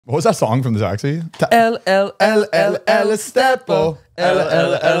What was that song from the taxi? L L L L L Stepo. L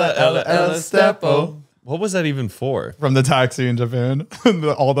L L L L Stepo. What was that even for? From the taxi in Japan.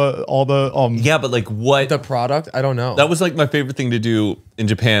 all the Yeah, but like what? The product? I don't know. That was like my favorite thing to do in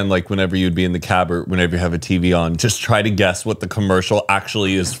Japan, like whenever you'd be in the cab or whenever you have a TV on, just try to guess what the commercial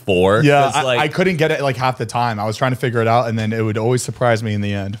actually is for. Yeah, like, I couldn't get it like half the time. I was trying to figure it out, and then it would always surprise me in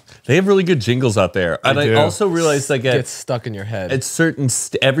the end. they have really good jingles out there. And I also realized like gets stuck in your head. at certain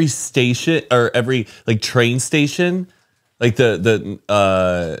every station or every like train station, like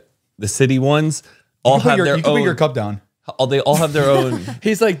the city ones, all have their own. You can put your cup down. They all have their own.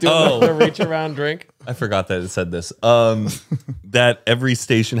 He's like doing the reach around drink. I forgot that it said this. That every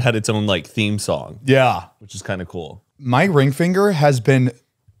station had its own like theme song. Yeah, which is kind of cool. My ring finger has been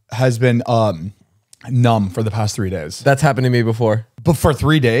numb for the past 3 days. That's happened to me before. But for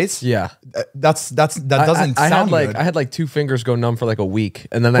 3 days? Yeah. That doesn't sound good. I had like 2 fingers go numb for like a week,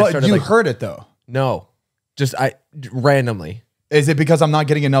 and then I started. You like, heard it though. No, just randomly. Is it because I'm not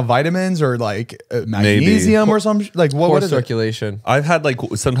getting enough vitamins or like magnesium or some like what is circulation? I've had like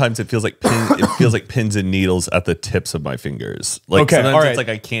sometimes it feels like it feels like pins and needles at the tips of my fingers. Like okay, sometimes all right. it's like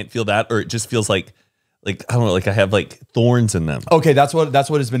I can't feel that, or it just feels like I don't know, like I have like thorns in them. Okay, that's what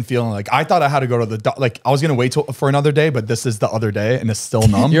it's been feeling like. I thought I had to go to the like I was gonna wait for another day, but this is the other day and it's still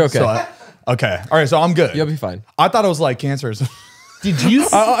numb. You're okay. So okay, all right, so I'm good. You'll be fine. I thought it was like cancer. Did you?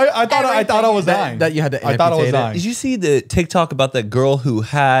 I thought I was dying. That you had to amputate I thought I was dying. Did you see the TikTok about that girl who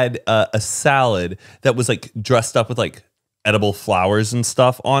had a salad that was like dressed up with like edible flowers and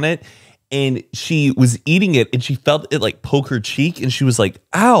stuff on it? And she was eating it and she felt it like poke her cheek and she was like,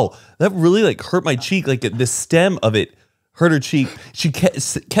 ow, that really like hurt my cheek. Like the stem of it hurt her cheek. She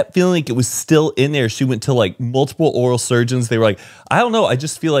kept feeling like it was still in there. She went to like multiple oral surgeons. They were like, I don't know. I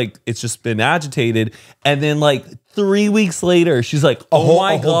just feel like it's just been agitated. And then like 3 weeks later, she's like, oh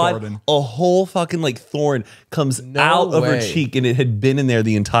my God, a whole fucking like thorn comes out of her cheek and it had been in there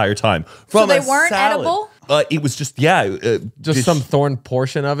the entire time. So they weren't edible? It was just, yeah. Just some thorn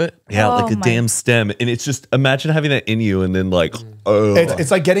portion of it? Yeah, like a damn stem. And it's just, imagine having that in you and then like, oh.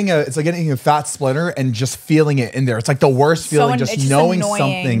 It's like getting a fat splinter and just feeling it in there. It's like the worst feeling, just knowing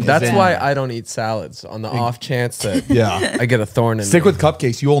something. That's why I don't eat salads on the off chance that I get a thorn in Stick with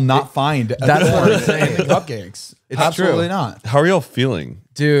cupcakes. You will not find that's what I'm saying. Cupcakes. It's absolutely true. not. How are y'all feeling?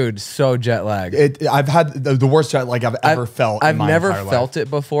 Dude, so jet lagged. I've had the worst jet lag I've ever felt. I've never felt it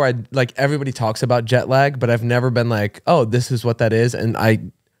before. Like everybody talks about jet lag, but I've never been like, oh, this is what that is. And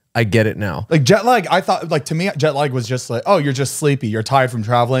I get it now. Like jet lag, I thought like to me, jet lag was just like, oh, you're just sleepy. You're tired from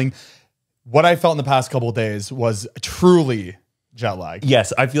traveling. What I felt in the past couple of days was truly jet lag.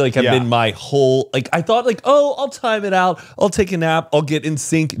 Yes, I feel like I've been my whole, like I thought like, oh, I'll time it out. I'll take a nap. I'll get in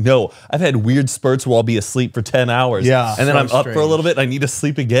sync. No, I've had weird spurts where I'll be asleep for 10 hours. Yeah. And then I'm up for a little bit and I need to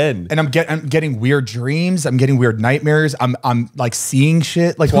sleep again. And I'm getting weird dreams. I'm getting weird nightmares. I'm like seeing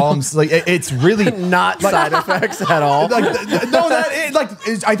shit like while I'm like, it's really not side effects at all. Like, no,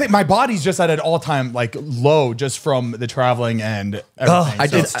 I think my body's just at an all-time like low just from the traveling and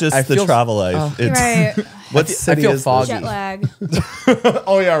everything. It's just the travel life. It's right. What city is foggy. Jet lag.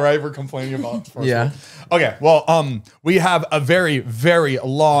 Oh yeah, right. We're complaining about. Yeah. Okay. Well, we have a very, very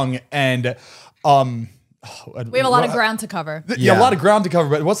long and we have a lot of ground to cover. Yeah, a lot of ground to cover.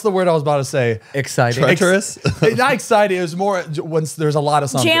 But what's the word I was about to say? Exciting. Treacherous? Not excited. It was more once there's a lot of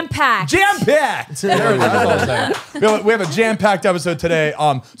something. Jam-packed. Jam-packed. There it is. That's what I'm saying. We have a jam-packed episode today.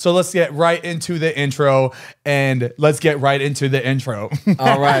 So let's get right into the intro and let's get right into the intro.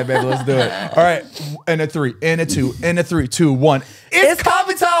 All right, baby, let's do it. All right. In a 3, in a 2, in a 3, 2, 1. It's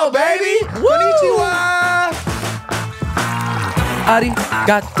coffee time, baby. Konnichiwa.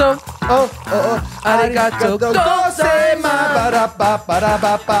 Arigato. Arigato.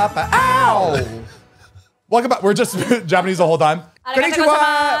 Ow. Welcome back. We're just Japanese the whole time.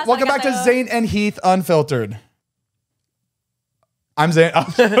 Konnichiwa. Welcome back to Zane and Heath Unfiltered. I'm Zane. I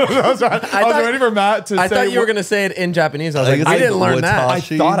was ready for Matt to say. I thought you were going to say it in Japanese. I was like, I didn't learn that. I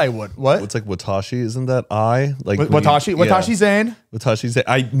thought I would. What? It's like Watashi, isn't that I? Like Watashi? Watashi Zane? Watashi Zane.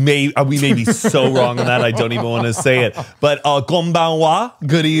 We may be so wrong on that. I don't even want to say it. But konbanwa,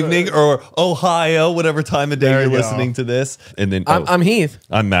 good evening, or Ohio, whatever time of day you're listening to this. And then I'm Heath.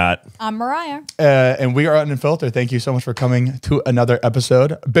 I'm Matt. I'm Mariah. And we are Unfiltered. Thank you so much for coming to another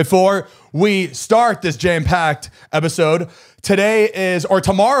episode. Before we start this jam-packed episode, today is, or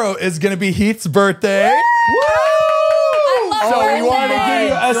tomorrow is going to be Heath's birthday. Woo! So we wanted to give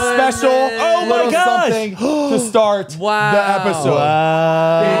you a special little something to start the episode.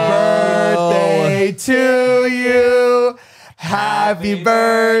 Happy birthday to you. Happy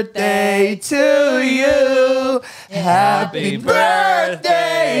birthday to you. Happy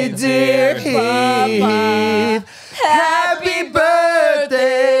birthday, dear Heath. Happy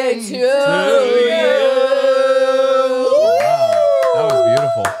birthday to you. That was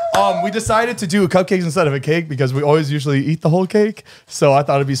beautiful. We decided to do cupcakes instead of a cake because we always usually eat the whole cake. So I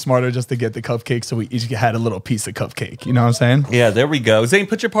thought it'd be smarter just to get the cupcake so we each had a little piece of cupcake. You know what I'm saying? Yeah, there we go. Zane,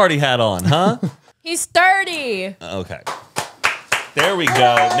 put your party hat on, huh? He's 30. Okay. There we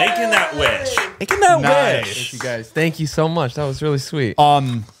go. Making that wish. Making that Nice. wish. You guys, thank you so much. That was really sweet.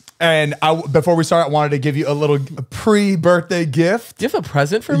 And before we start, I wanted to give you a little pre-birthday gift. Do you have a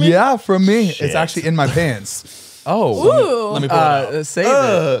present for me? Yeah, from me. Shit. It's actually in my pants. Oh. Ooh. Let me pull it out. Save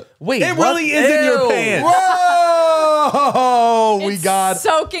it. Wait, It what? really is in your Ew. pants. Whoa! We It's got...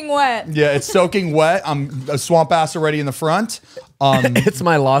 soaking wet. Yeah, it's soaking wet. I'm a swamp ass already in the front. It's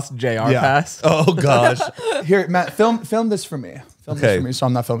my lost JR pass. Oh, gosh. Here, Matt, film this for me. Film Okay. this for me so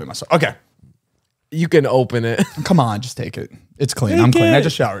I'm not filming myself. Okay. You can open it. Come on, just take it. It's clean. I'm clean. I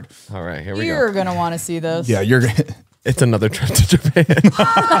just showered. All right, here we go. You're going to want to see this. Yeah, you're good. It's another trip to Japan.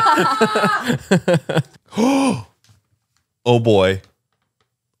 Oh, boy.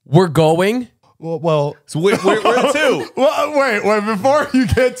 We're going. Well, So where to? wait. Before you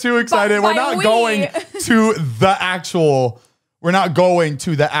get too excited, By we're not we. going to the actual. We're not going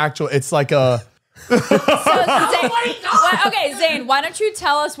to the actual. It's like a. So, okay, Zane, why don't you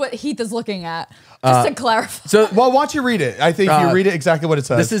tell us what Heath is looking at? Just to clarify. So Well, why don't you read it? I think you read it exactly what it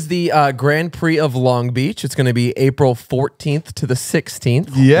says. this is the Grand Prix of Long Beach. It's going to be April 14th to the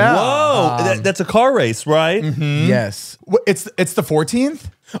 16th. yeah. Whoa. That's a car race, right? Yes. It's the 14th.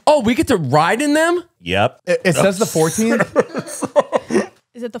 Oh, we get to ride in them? Yep. It says the 14th.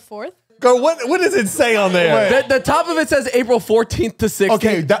 Is it the 4th? Girl, what does it say on there? The top of it says April 14th to 16th.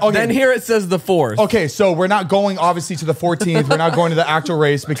 Okay, okay. Then here it says the 4th. Okay, so we're not going obviously to the 14th. We're not going to the actual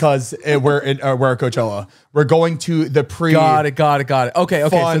race because we're at Coachella. We're going to the pre. Got it. Okay, so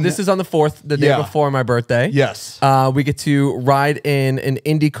Fun. this is on the 4th, the day Yeah. before my birthday. Yes. We get to ride in an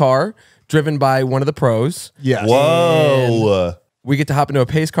Indy car driven by one of the pros. Yes. Whoa. We get to hop into a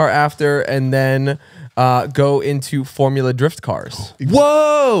pace car after and then go into Formula Drift cars.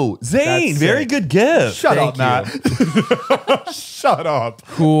 Whoa. Zane, That's very sick. good gift. Shut Thank up, Matt. Shut up.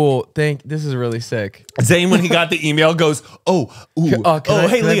 Cool. This is really sick. Zane, when he got the email, goes, can hey,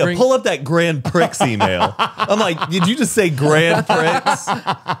 I Leah, bring- pull up that Grand Prix email. I'm like, did you just say Grand Prix?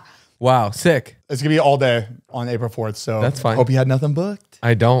 Wow, sick. It's gonna be all day on April 4th. So That's fine. Hope you had nothing booked.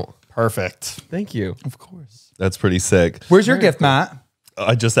 I don't. Perfect. Thank you. Of course. That's pretty sick. Where's your gift, Matt?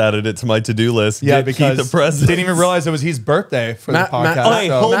 I just added it to my to-do list. Yeah, Get because Keith a present. didn't even realize it was his birthday for Matt, the podcast. Matt, Oh, hey,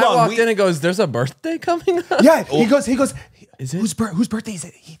 hold Matt on, walked we- in and goes, "There's a birthday coming up." Yeah, he goes. Is it? Whose birthday is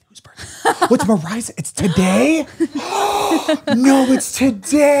it? Whose birthday? What's Mariah's? It's today? No, it's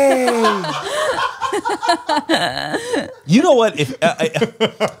today. You know what? If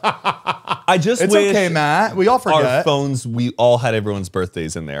I just It's wish okay, Matt. We all our forget. phones, we all had everyone's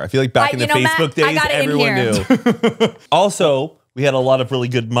birthdays in there. I feel like back in the you know, Matt, Facebook I days, got it in everyone here. knew. Also, we had a lot of really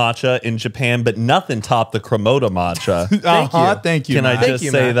good matcha in Japan, but nothing topped the Cremota matcha. Thank you. Can I Matt. just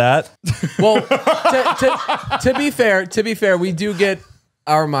you, say Matt. that? Well, to be fair, we do get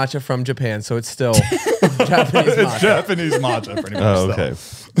our matcha from Japan, so it's still Japanese It's matcha. Japanese matcha, pretty much. Oh, so. okay.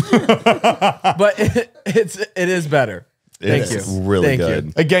 But it is better. Thank It's you. really Thank good.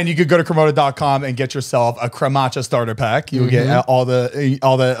 you. Again, you could go to Cremota.com and get yourself a Cremacha starter pack. You'll get all the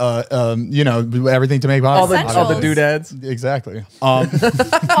everything to make All matcha. the Essentials. doodads. Exactly. all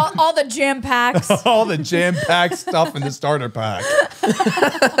the jam packs. All the jam-packed stuff in the starter pack.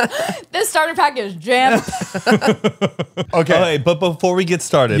 This starter pack is jam. Okay. But before we get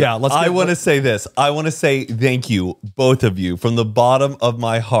started, Yeah, let's I get- want to say this. I want to say thank you, both of you, from the bottom of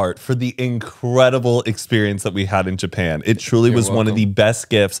my heart for the incredible experience that we had in Japan. It truly was one of the best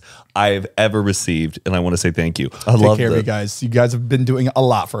gifts I've ever received, and I want to say thank you. I Take love care of you guys. You guys have been doing a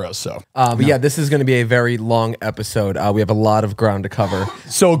lot for us. So, But yeah, this is going to be a very long episode. We have a lot of ground to cover.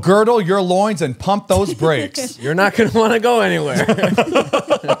 so girdle your loins and pump those brakes. You're not going to want to go anywhere.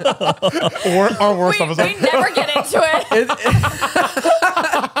 Or our worst we episode. never get into it.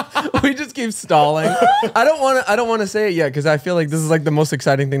 We just keep stalling. I don't want to say it yet because I feel like this is like the most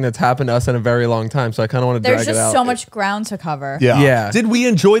exciting thing that's happened to us in a very long time. So I kind of want to There's drag it out. just so much ground to cover. Yeah. Yeah. Did we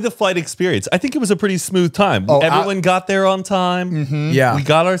enjoy the flight experience? I think it was a pretty smooth time. Oh, Everyone got there on time. Yeah. We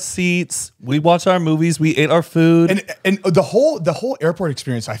got our seats. We watched our movies. We ate our food. And the whole airport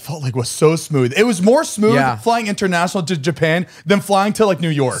experience I felt like was so smooth. It was more smooth Yeah. flying international to Japan than flying to like New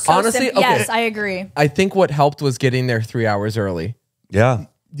York. Honestly, okay. Yes, I agree. I think what helped was getting there 3 hours early. yeah.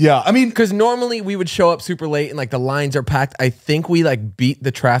 Yeah, I mean, Because normally we would show up super late and like the lines are packed. I think we like beat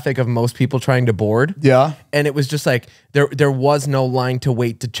the traffic of most people trying to board. yeah. And it was just like there was no line to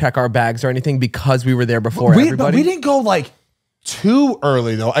wait to check our bags or anything because we were there before But everybody. we didn't go like too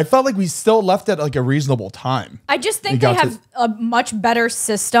early though. I felt like we still left at like a reasonable time. I just think You they got have a much better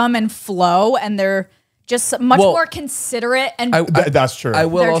system and flow, and they're just much Well, more considerate. And That's true. I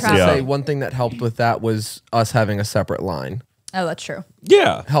will Their also traffic. say one thing that helped with that was us having a separate line. oh, that's true.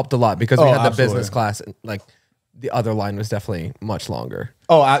 Yeah. Helped a lot because we Oh, had the absolutely. business class and like the other line was definitely much longer.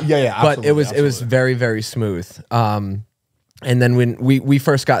 Oh, yeah. But it was absolutely. very, very smooth. And then when we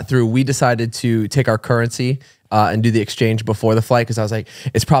first got through, we decided to take our currency and do the exchange before the flight because I was like,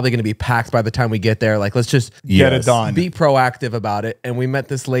 it's probably going to be packed by the time we get there. Like, let's just Get it Yes. done. be proactive about it. And we met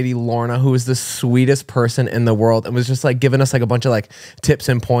this lady, Lorna, who was the sweetest person in the world and was just like giving us like a bunch of like tips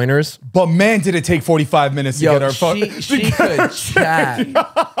and pointers. But man, did it take 45 minutes to get our phone. she could chat.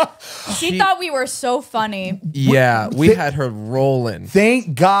 She thought we were so funny. Yeah, we had her rolling.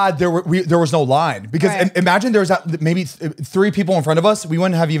 Thank God there was no line because Right. imagine there was maybe 3 people in front of us. We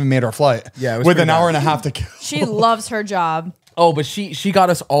wouldn't have even made our flight. Yeah, it was with pretty an hour bad. and a half to kill. She loves her job. Oh, but she got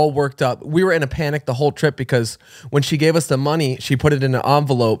us all worked up. We were in a panic the whole trip because when she gave us the money, she put it in an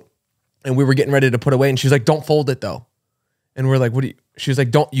envelope and we were getting ready to put away and she's like, "Don't fold it though." And we're like, "What do you?" She was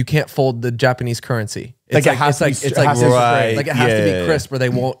like, "You can't fold the Japanese currency. Like, it has to be- it's it like has to be Right. like it has to Yeah. be crisp or they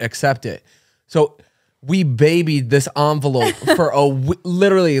won't accept it." So we babied this envelope for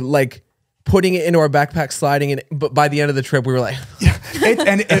literally like putting it into our backpack, sliding it. But by the end of the trip, we were like,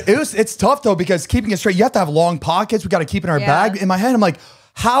 It's tough though because keeping it straight, you have to have long pockets. We got to keep it in our Yeah. bag. In my head, I'm like,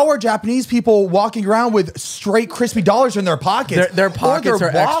 how are Japanese people walking around with straight crispy dollars in their pockets? their Or pockets are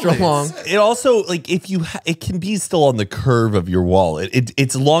extra wallets? long. It also like if you it can be still on the curve of your wallet.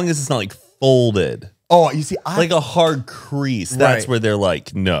 It's as long as it's not like folded. Oh, you see, Like a hard crease. That's Right. where they're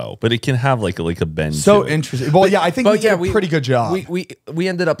like, no. But it can have like a bend. so to it. interesting. Well, yeah, I think we did a pretty good job. We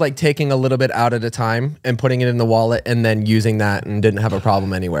ended up like taking a little bit out at a time and putting it in the wallet and then using that and didn't have a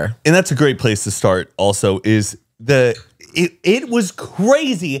problem anywhere. And that's a great place to start also is it was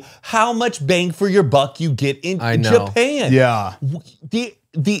crazy how much bang for your buck you get in I know. Japan. Yeah.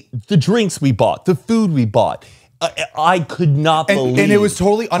 The drinks we bought, the food we bought. I could not believe And it was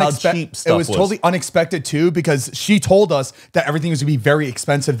totally how cheap unexpected. stuff It was totally unexpected too because she told us that everything was gonna be very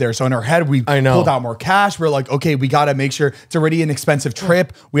expensive there. So in our head, we I know. pulled out more cash. We're like, okay, we got to make sure it's already an expensive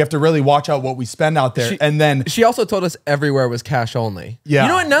trip. We have to really watch out what we spend out there. And then She also told us everywhere was cash only. Yeah. You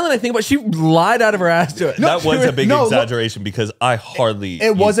know what? Now that I think about it, she lied out of her ass to it. That was a big No, look- exaggeration because I hardly.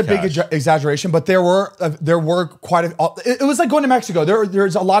 it was a use big cash. exaggeration, but there were quite a. It was like going to Mexico.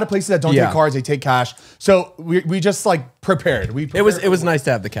 There's a lot of places that don't Yeah. take cards; they take cash. So we just like prepared. It was nice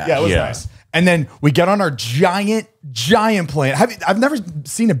to have the cash. Yeah, it was Yeah. nice. And then we get on our giant plane. I've never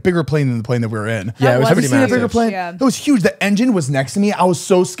seen a bigger plane than the plane that we were in. Yeah, it was Have you pretty seen a bigger massive. plane? Yeah. It was huge. The engine was next to me. I was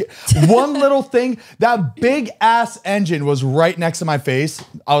so scared. One little thing, that big ass engine was right next to my face.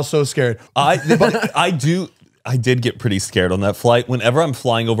 I was so scared. But I did get pretty scared on that flight. Whenever I'm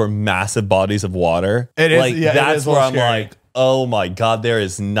flying over massive bodies of water, It is- like yeah, it that's is a where little I'm scary. like, oh my god, there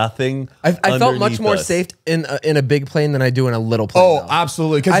is nothing. I felt much underneath more us. safe in a big plane than I do in a little plane. Oh, though.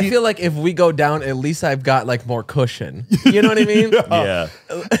 absolutely. Because I feel like if we go down, at least I've got like more cushion. You know what I mean? Yeah,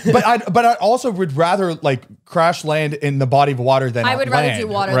 but I also would rather like crash land in the body of water than I would rather land, do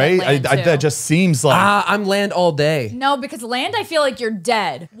water than right? land, too. That just seems like. I'm land all day. No, because land, I feel like you're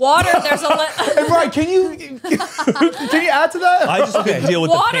dead. Water, there's a Hey, Brian, can you add to that? I just couldn't deal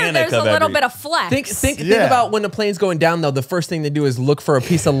with the water. panic There's a of little every. bit of flex. Think Yeah. about when the plane's going down though. The first thing they do is look for a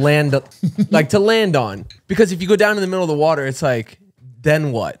piece of land, like to land on. Because if you go down in the middle of the water, it's like,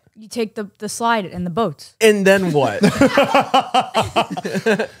 then what? You take the slide in the boats. And then what?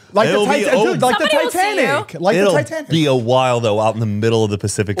 Like It'll the be Titanic, over. dude, like the Somebody will see Titanic, like It'll the Titanic. be a while though, out in the middle of the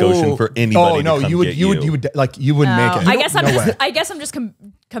Pacific Ocean Oh. for anybody. Oh no, to come you would, get you would, like you wouldn't No, make it. I guess I'm No just way. I guess I'm just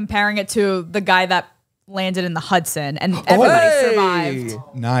comparing it to the guy that landed in the Hudson and everybody Hey!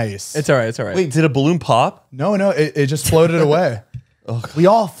 survived. Nice. It's all right. It's all right. Wait, did a balloon pop? No, it just floated away. We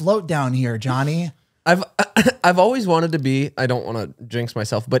all float down here, Johnny. I've always wanted to be, I don't want to jinx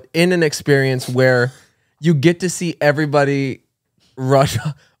myself, but in an experience where you get to see everybody rush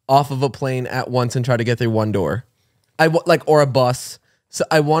off of a plane at once and try to get through one door. Or a bus. So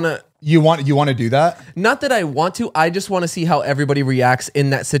I want to, You want to do that? not that I want to, I just want to see how everybody reacts in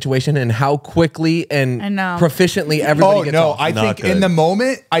that situation and how quickly I and know. proficiently everybody Oh gets no, off. I Not think in good. the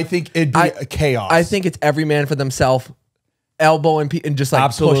moment, I think it'd be a chaos. I think it's every man for themselves. elbow and just like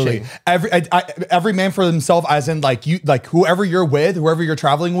Absolutely. pushing. Every man for himself, as in like whoever you're with, whoever you're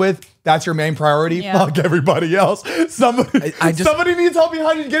traveling with, that's your main priority. Yeah. Fuck everybody else. Somebody needs help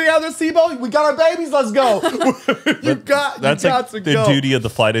behind you getting out of the seatbelt. We got our babies. Let's go. That's like to the go. duty of the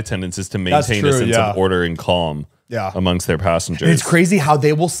flight attendants is to maintain a sense of order and calm amongst their passengers. And it's crazy how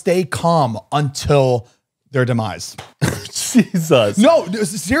they will stay calm until their demise. Jesus. No,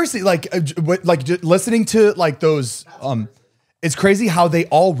 seriously, listening to like those, it's crazy how they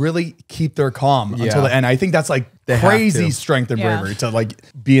all really keep their calm until the end. I think that's like crazy strength and bravery to like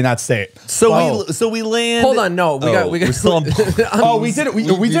be in that state. So we land. Hold on, no, we got. We're still on. We did it.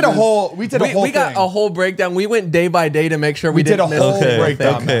 We did a whole. We did a whole. We got a whole breakdown. We went day by day to make sure we did didn't a miss whole a single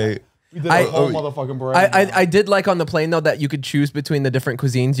breakdown. thing. Okay. We did a whole motherfucking breakdown. I did like on the plane though that you could choose between the different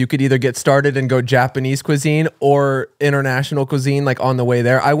cuisines. You could either get started and go Japanese cuisine or international cuisine. Like on the way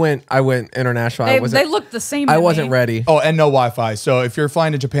there, I went international. They looked the same. I to wasn't me. ready. Oh, and no Wi-Fi. So if you're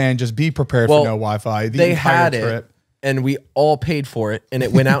flying to Japan, just be prepared for no Wi-Fi. They had it, and we all paid for it, and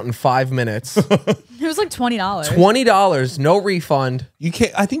it went out in 5 minutes. It was like $20. $20, no refund. You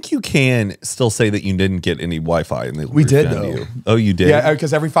can't. I think you can still say that you didn't get any Wi-Fi, and We did, refund though. you. Oh, you did. Yeah,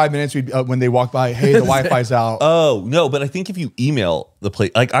 because every 5 minutes, when they walk by, hey, the Wi-Fi's out. Oh no, but I think if you email the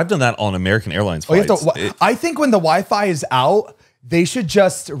place, like I've done that on American Airlines You have flights. to, I think when the Wi-Fi is out, they should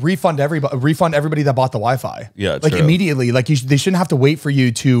just refund everybody that bought the Wi-Fi. Yeah, like true. immediately. Like they shouldn't have to wait for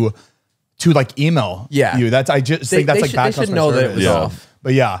you to like email you. I just think that's like bad They should customer know that it service. was off.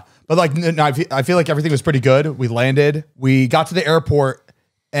 But yeah, but like no, I feel like everything was pretty good. We landed, we got to the airport,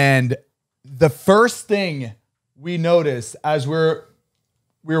 and the first thing we noticed as we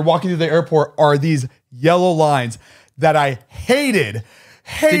were walking through the airport are these yellow lines that I hated.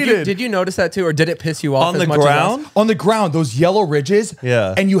 Did you notice that too, or did it piss you off On as the much as us? ground? On the ground, those yellow ridges.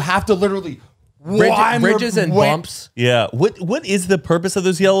 Yeah. And you have to literally Ridges and bumps. Yeah. What is the purpose of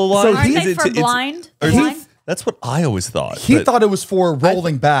those yellow lines? Aren't Is they it for to- blind? or is Blind? it- that's what I always thought. He but- thought it was for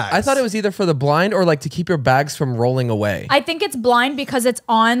rolling bags. I thought it was either for the blind or like to keep your bags from rolling away. I think it's blind because it's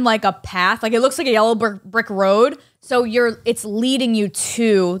on like a path. Like it looks like a yellow brick road. So it's leading you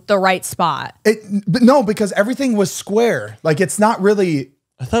to the right spot. But no, because everything was square. Like it's not really.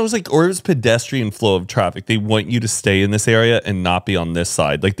 I thought it was like, or it was pedestrian flow of traffic. They want you to stay in this area and not be on this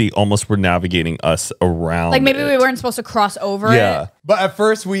side. Like they almost were navigating us around. Like maybe we it. weren't supposed to cross over Yeah. it. But at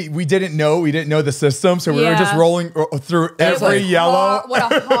first we didn't know the system, so we were just Yeah. rolling through every like, yellow.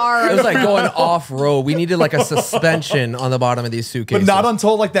 What a horror. It was like going off road. We needed like a suspension on the bottom of these suitcases. But not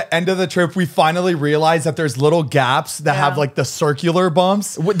until like the end of the trip, we finally realized that there's little gaps that have like the circular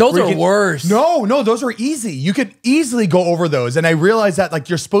bumps. Those where are you can- worse. No, those are easy. You could easily go over those. And I realized that like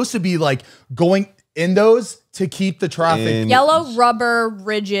you're supposed to be like going in those to keep the traffic. Yellow rubber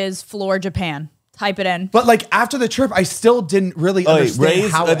ridges, floor Japan. Type it in. But like after the trip, I still didn't really Oh, wait, understand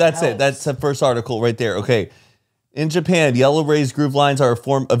raised, how that's helps. it. That's the first article right there. Okay. In Japan, yellow raised groove lines are a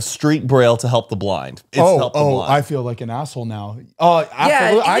form of street braille to help the blind. It's to help the blind. I feel like an asshole now.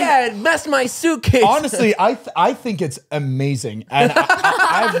 Absolutely. it messed my suitcase. Honestly, I think it's amazing, and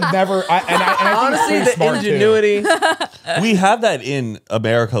I've never. I think honestly, it's the pretty smart, too. ingenuity. We have that in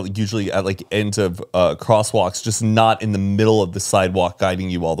America, usually at like ends of crosswalks, just not in the middle of the sidewalk guiding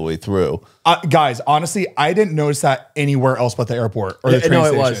you all the way through. Guys, honestly, I didn't notice that anywhere else but the airport or the Yeah, train no,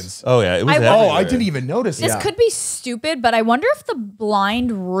 it was. stations. Oh yeah, it was. I- everywhere. Oh, I didn't even notice This that. could be stupid, but I wonder if the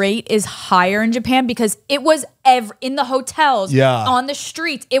blind rate is higher in Japan because it was in the hotels, on the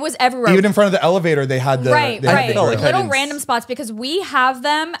streets, it was everywhere. Even in front of the elevator, they had the Right. they had the felt braille. like Little didn't random spots because we have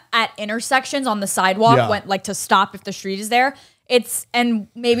them at intersections on the sidewalk, like to stop if the street is there. And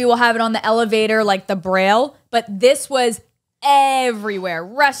maybe we'll have it on the elevator, like the braille. But this was everywhere.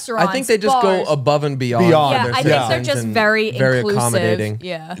 Restaurants. I think they just bars. go above and beyond. Beyond. Yeah, their I think they're citizens just and very inclusive. accommodating.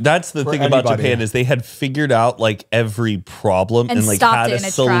 Yeah. That's the thing about anybody. Japan is they had figured out like every problem And and like stopped had it a in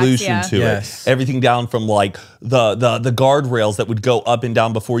its tracks, solution yeah. to Yes. it. Everything down from like the guardrails that would go up and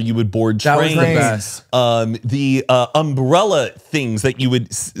down before you would board That was trains. the best. The umbrella things that you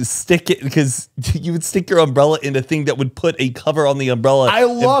would stick it because you would stick your umbrella in a thing that would put a cover on the umbrella. I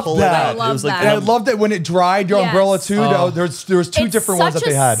and love pull that. It I out. love It was like that. And I loved that when it dried your Yes. umbrella too. There was two It's different ones that such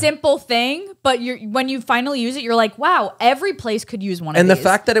they a had. simple thing, but when you finally use it, you're like, wow, every place could use one of And these. the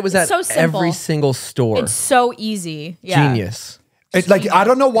fact that it was It's at so simple. every single store. It's so easy. Yeah. Genius. It's like I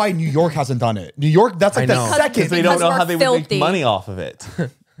don't know why New York hasn't done it. New York, that's like I the know. second. because they Because don't know we're how they would filthy. make money off of it.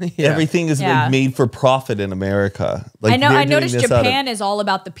 Yeah. Everything is Yeah. made for profit in America. Like I know. they're I doing noticed this out of- Japan is all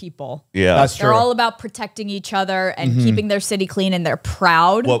about the people. Yeah, That's They're true. all about protecting each other and keeping their city clean, and they're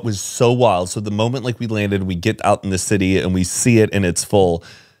proud. what was so wild. So the moment like we landed, we get out in the city and we see it and it's full.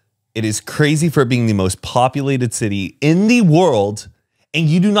 It is crazy for it being the most populated city in the world, and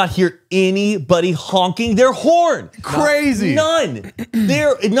you do not hear anybody honking their horn. Crazy. None.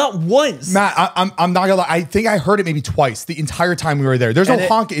 There, not once. Matt, I'm not gonna lie. I think I heard it maybe twice the entire time we were there. There's no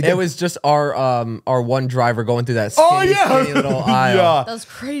honking. It was just our one driver going through that skinny little aisle. Yeah. That was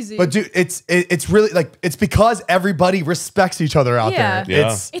crazy. But dude, it's really like it's because everybody respects each other out there.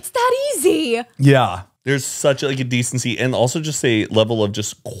 Yeah. It's that easy. Yeah. There's such like a decency and also just a level of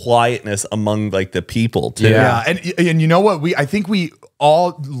just quietness among like the people too. Yeah, and you know what? I think we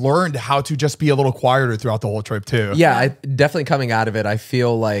all learned how to just be a little quieter throughout the whole trip too. Yeah, I definitely coming out of it, I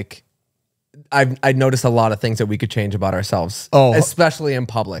feel like I noticed a lot of things that we could change about ourselves. Especially in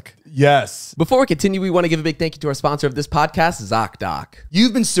public. Yes. Before we continue, we want to give a big thank you to our sponsor of this podcast, ZocDoc.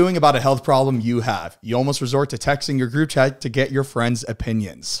 You've been suing about a health problem you have. You almost resort to texting your group chat to get your friends'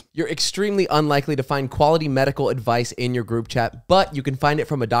 opinions. You're extremely unlikely to find quality medical advice in your group chat, but you can find it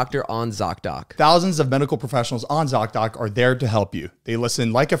from a doctor on ZocDoc. Thousands of medical professionals on ZocDoc are there to help you. They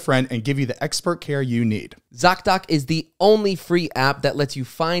listen like a friend and give you the expert care you need. ZocDoc is the only free app that lets you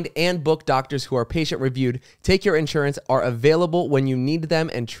find and book doctors who are patient reviewed, take your insurance, are available when you need them,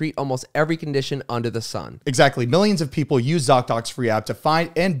 and treat almost every condition under the sun. Exactly. Millions of people use ZocDoc's free app to find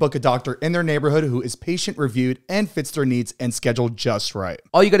and book a doctor in their neighborhood who is patient reviewed and fits their needs and scheduled just right.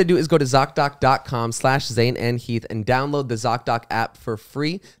 All you got to do is go to ZocDoc.com/Zane and Heath and download the ZocDoc app for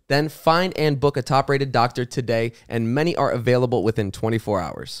free. Then find and book a top-rated doctor today, and many are available within 24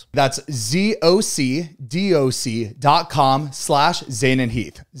 hours. That's ZocDoc.com/Zane and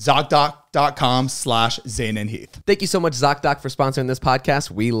Heath. ZocDoc.com/Zane and Heath. Thank you so much, ZocDoc, for sponsoring this podcast.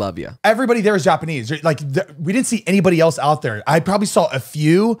 We love you. Everybody there is Japanese. Like we didn't see anybody else out there. I probably saw a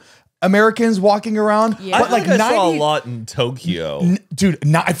few Americans walking around. Yeah. But I saw a lot in Tokyo. Dude,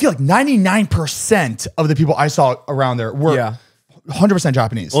 I feel like 99% of the people I saw around there were 100%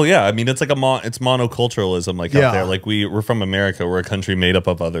 Japanese. Well, yeah, I mean, it's like it's monoculturalism, like out there. Like we're from America, we're a country made up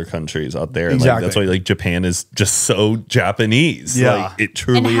of other countries out there. Exactly. Like, that's why like Japan is just so Japanese. Yeah. Like it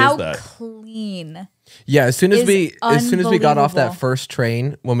truly And how is that. clean. Yeah, as soon as we got off that unbelievable. first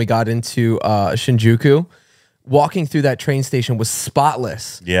train, when we got into Shinjuku, walking through that train station was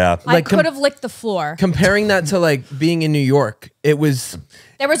spotless. Yeah. I Like, could have licked the floor. Comparing that to like being in New York, it was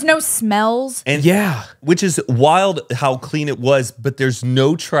There was no smells. And yeah. which is wild how clean it was, but there's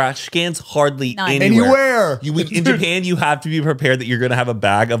no trash cans hardly None. anywhere. Anywhere. In Japan, you have to be prepared that you're going to have a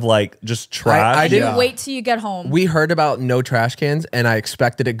bag of like just trash. I didn't Wait till you get home. We heard about no trash cans, and I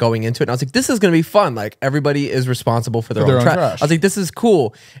expected it going into it. And I was like, this is going to be fun. Like, everybody is responsible for their own trash. I was like, this is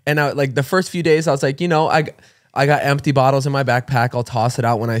cool. And like the first few days, I was like, you know, I got empty bottles in my backpack. I'll toss it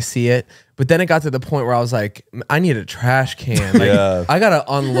out when I see it. But then it got to the point where I was like, I need a trash can. Like, I got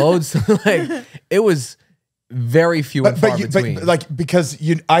to unload some. Like, it was very few and far between. But like because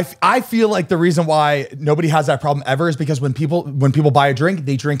I feel like the reason why nobody has that problem ever is because when people buy a drink,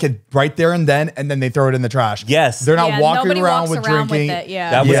 they drink it right there and then they throw it in the trash. Yes. They're not walking nobody around walks with around drinking. with it,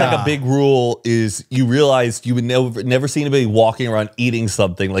 yeah. That was like a big rule is you realized you would never see anybody walking around eating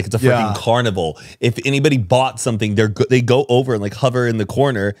something like it's a freaking carnival. If anybody bought something, they go over and like hover in the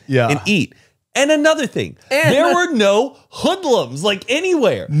corner and eat. And another thing, there were no hoodlums like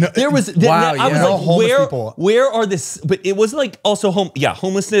anywhere. No, there was I was like, homeless people. Where are this? But it wasn't like also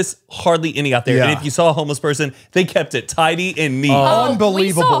homelessness, hardly any out there. Yeah. And if you saw a homeless person, they kept it tidy and neat. Unbelievable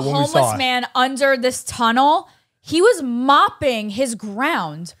We saw a when we saw homeless it. man under this tunnel. He was mopping his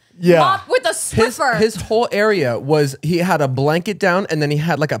ground. Yeah. Mop with a Swiffer. His whole area was, he had a blanket down and then he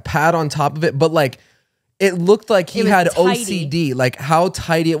had like a pad on top of it, but like it looked like he had tidy. OCD, like how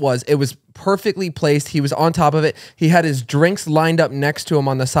tidy it was. It was perfectly placed. He was on top of it. He had his drinks lined up next to him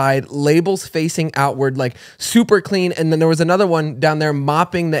on the side, labels facing outward, like super clean. And then there was another one down there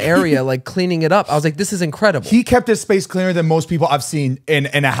mopping the area, like cleaning it up. I was like, this is incredible. He kept his space cleaner than most people I've seen in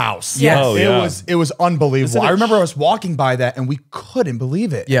a house. Yes. Oh, yeah. It was unbelievable. I remember I was walking by that and we couldn't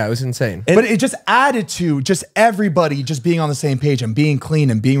believe it. Yeah, it was insane. But it just added to just everybody just being on the same page and being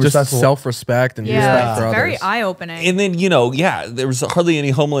clean and being Just respectful. self-respect and respect for others. Very eye-opening. And then, there was hardly any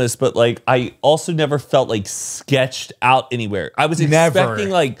homeless, but like I also never felt like sketched out anywhere. I was expecting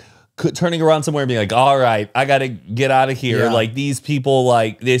like turning around somewhere and being like, all right, I got to get out of here. Yeah. Like these people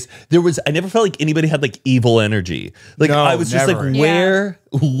like this. I never felt like anybody had like evil energy. Like No, I was just never. like,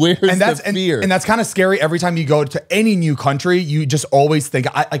 where's the fear? And that's kind of scary every time you go to any new country. You just always think,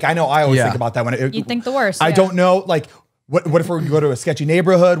 I always think about that when You think the worst. I yeah. don't know, like, What if we go to a sketchy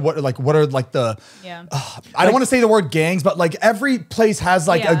neighborhood? What are like the I don't want to say the word gangs, but like every place has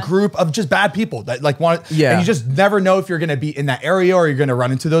like a group of just bad people that like want and you just never know if you're gonna be in that area or you're gonna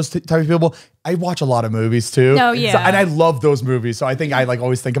run into those type of people. I watch a lot of movies too. Oh yeah. So, and I love those movies. So I think I like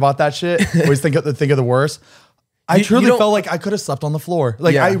always think about that shit. Always think of the worst. I truly felt like I could have slept on the floor.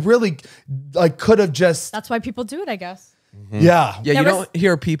 Like I really like could have just. That's why people do it, I guess. Yeah. Yeah, you don't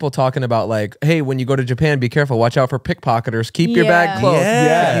hear people talking about like, hey, when you go to Japan, be careful, watch out for pickpocketers, keep your bag closed.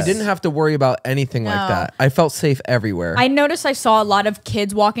 Yes. You didn't have to worry about anything like that. I felt safe everywhere. I noticed I saw a lot of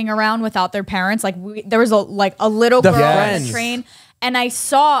kids walking around without their parents. Like there was a little girl on the train. And I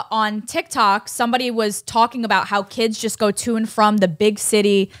saw on TikTok, somebody was talking about how kids just go to and from the big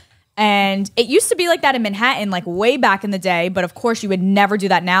city. And it used to be like that in Manhattan, like way back in the day. But of course, you would never do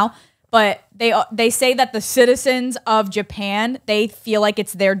that now. But they say that the citizens of Japan, they feel like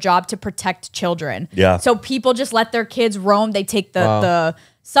it's their job to protect children. Yeah. So people just let their kids roam. They take the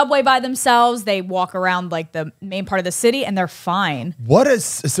subway by themselves. They walk around like the main part of the city, and they're fine. What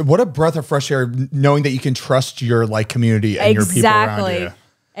a breath of fresh air, knowing that you can trust your like community and your people around you.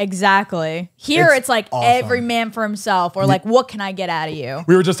 Exactly. Here it's like every man for himself, or like, what can I get out of you?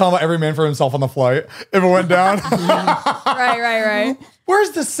 We were just talking about every man for himself on the flight. If it went down. Right.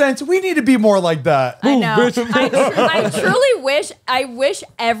 Where's the sense? We need to be more like that. I know. I truly wish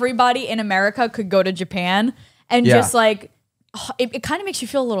everybody in America could go to Japan and just like, it kind of makes you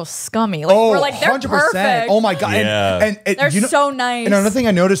feel a little scummy. Like we're like, they're 100%. Perfect. Oh my God. Yeah. And they're so nice. And another thing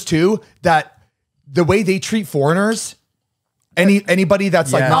I noticed too, that the way they treat foreigners, anybody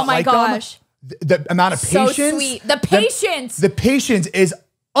that's like not like them, the amount of patience. So sweet. The patience. The patience is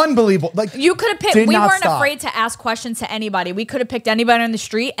unbelievable. Like you could have picked. We weren't afraid to ask questions to anybody. We could have picked anybody on the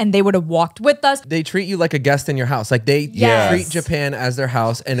street, and they would have walked with us. They treat you like a guest in your house. Like they treat Japan as their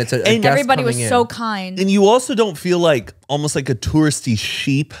house, and it's a guest everybody was coming so in. kind. And you also don't feel like almost like a touristy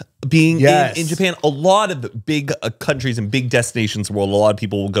sheep being in Japan. A lot of big countries and big destinations where a lot of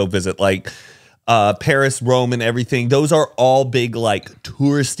people will go visit, like Paris, Rome, and everything. Those are all big like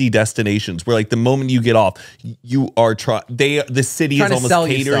touristy destinations where like the moment you get off, you are the city is almost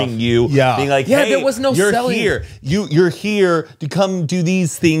catering you, being like, hey, there was no you're selling. here. You're here to come do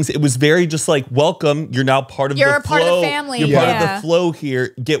these things. It was very just like, welcome. You're now part of the flow. You're a part of the family. You're part of the flow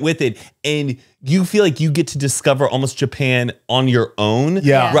here. Get with it. And you feel like you get to discover almost Japan on your own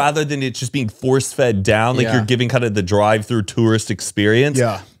rather than it just being force fed down. Like you're giving kind of the drive-through tourist experience.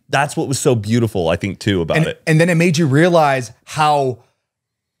 Yeah. That's what was so beautiful, I think, too, about it. And then it made you realize how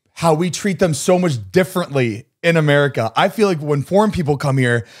we treat them so much differently in America. I feel like when foreign people come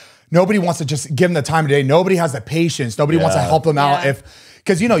here, nobody wants to just give them the time of day. Nobody has the patience. Nobody wants to help them out.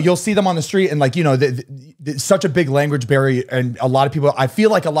 Because, you know, you'll see them on the street and like, you know, such a big language barrier. And a lot of people, I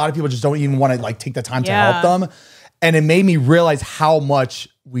feel like a lot of people just don't even want to like take the time to help them. And it made me realize how much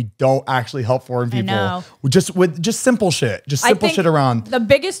we don't actually help foreign people with just simple shit, simple shit around. The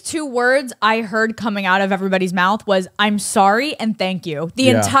biggest two words I heard coming out of everybody's mouth was "I'm sorry" and "thank you" the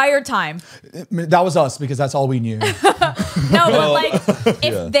entire time. That was us because that's all we knew. No, but like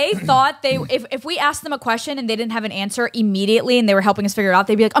if they thought if we asked them a question and they didn't have an answer immediately and they were helping us figure it out,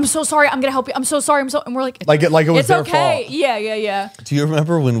 they'd be like, "I'm so sorry, I'm gonna help you. I'm so sorry, and we're like, it was it's their okay, fault. Yeah. Do you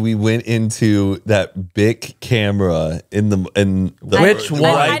remember when we went into that big camera in the Which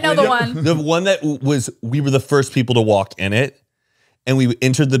one? I know the one. The one that was, we were the first people to walk in it, and we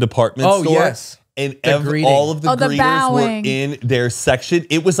entered the department store. Yes. And all of the greeters were in their section.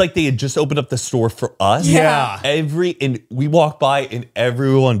 It was like they had just opened up the store for us. Yeah. And we walked by and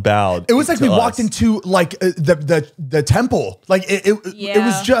everyone bowed. It was like we walked into like the temple. Like it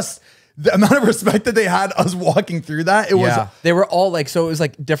was just the amount of respect that they had us walking through that. It was they were all like, so it was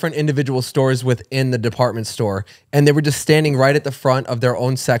like different individual stores within the department store, and they were just standing right at the front of their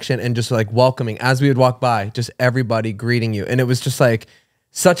own section and just like welcoming as we would walk by, just everybody greeting you. And it was just like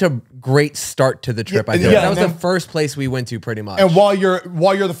such a great start to the trip. I think that was the first place we went to pretty much. And while you're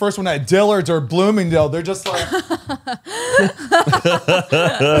the first one at Dillard's or Bloomingdale, they're just like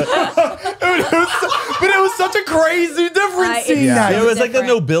but it was such a crazy difference seeing that. There was like a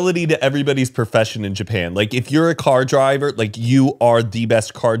nobility to everybody's profession in Japan. Like if you're a car driver, like you are the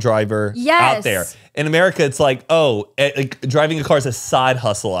best car driver out there. In America, it's like, like driving a car is a side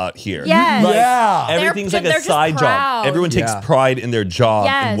hustle out here. Yes. Like, everything's like a side job. Everyone takes pride in their job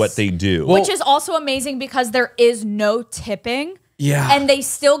and what they do. Which is also amazing because there is no tipping. Yeah. And they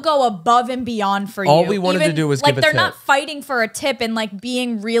still go above and beyond for you. All we wanted to do was like give a they're tip. not fighting for a tip and like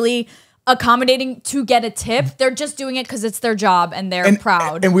being really accommodating to get a tip. They're just doing it because it's their job and they're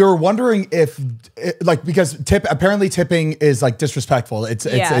proud. And we were wondering if, like, because apparently tipping is like disrespectful. It's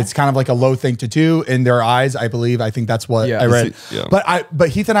kind of like a low thing to do in their eyes. I believe. I think that's what I read. But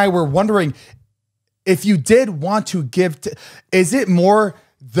Heath and I were wondering if you did want to give. Is it more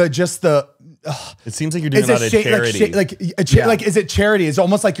the it seems like you're doing it out of charity. Like, is it charity? It's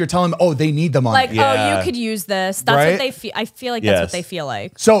almost like you're telling them, oh, they need the money. Like, oh, you could use this. That's what they feel. I feel like that's what they feel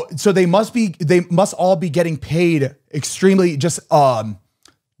like. So they must all be getting paid extremely just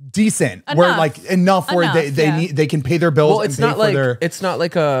decent. Enough where they can pay their bills. Well, it's not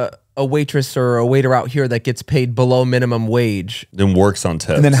like a waitress or a waiter out here that gets paid below minimum wage then works on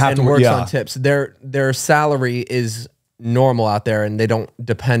tips and then works on tips. Their salary is normal out there and they don't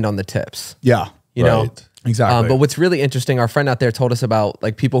depend on the tips. Yeah. You know? Exactly. But what's really interesting, our friend out there told us about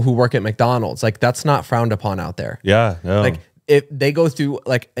like people who work at McDonald's. Like that's not frowned upon out there. Yeah. No. Like if they go through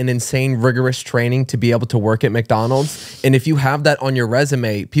like an insane rigorous training to be able to work at McDonald's. And if you have that on your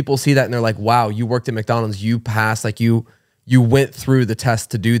resume, people see that and they're like, wow, you worked at McDonald's, you passed, like you went through the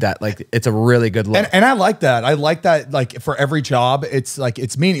test to do that. Like it's a really good look. And I like that. I like that. Like for every job, it's like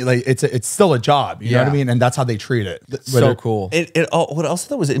it's meaning like it's still a job. You know what I mean? And that's how they treat it. So cool. What else I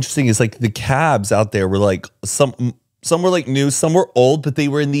thought was interesting is like the cabs out there were like some were like new, some were old, but they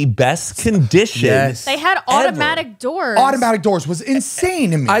were in the best condition. Yes. They had automatic doors. Automatic doors was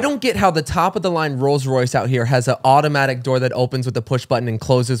insane to me. I don't get how the top of the line Rolls Royce out here has an automatic door that opens with a push button and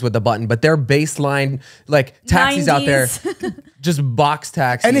closes with a button, but their baseline like taxis 90s. out there, just box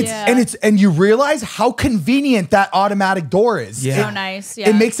taxis. And you realize how convenient that automatic door is. Yeah. So nice. Yeah.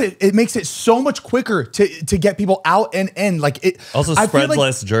 It makes it so much quicker to get people out and in. Like it also spreads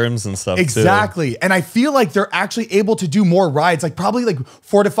less germs and stuff. Exactly. Too. And I feel like they're actually able to do more rides, like probably like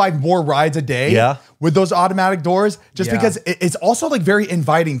 4 to 5 more rides a day. Yeah. With those automatic doors, just because it's also like very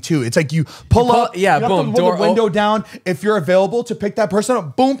inviting too. It's like you pull up, yeah, you boom, have to door the window down. If you're available to pick that person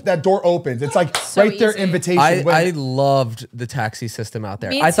up, boom, that door opens. It's like So right there, easy. invitation. I loved the taxi system out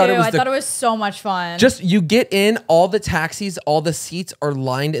there. Me I too. thought it was so much fun. Just you get in, all the taxis, all the seats are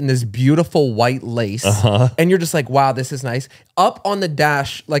lined in this beautiful white lace, and you're just like, wow, this is nice. Up on the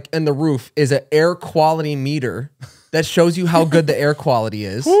dash, like in the roof, is an air quality meter that shows you how good the air quality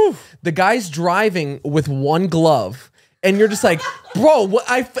is. The guy's driving with one glove. And you're just like, bro,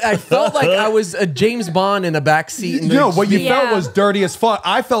 I felt like I was a James Bond in a back seat. What you felt was dirty as fuck.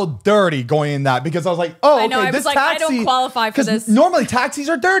 I felt dirty going in that because I was like, oh, okay, I know, I this was like, taxi. I don't qualify for this. Normally taxis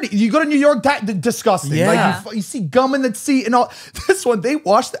are dirty. You go to New York, disgusting. Yeah. Like you see gum in the seat and all. This one, they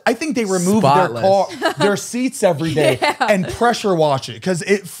washed. I think they removed their seats every day and pressure wash it because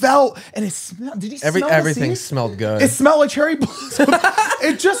it felt and it smelled. Did you smell everything the seats? smelled good. It smelled like cherry blossom.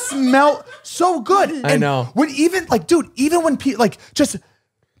 It just smelled so good. I know. Even when people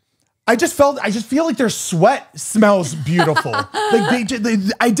I just feel like their sweat smells beautiful. Like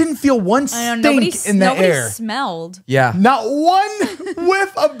I didn't feel one stink in the air. Nobody smelled. Yeah. Not one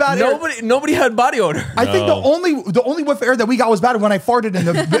whiff of bad air. Nobody had body odor. I think the only whiff of air that we got was bad when I farted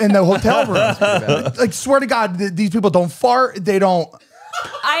in the hotel room. Like swear to God, these people don't fart. They don't.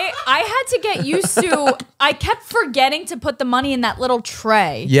 I had to get used to. I kept forgetting to put the money in that little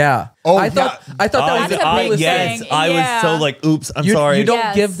tray. Yeah. Oh, I thought that was the coolest thing. I was so like, oops, I'm sorry. You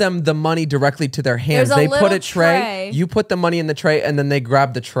don't give them the money directly to their hands. There's a They put little a tray. tray. You put the money in the tray, and then they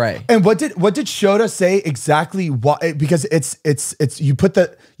grab the tray. And what did Shota say exactly? Why? Because it's you put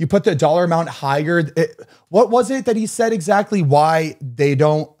the dollar amount higher. What was it that he said exactly? Why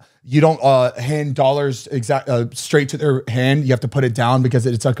you don't hand dollars straight to their hand. You have to put it down because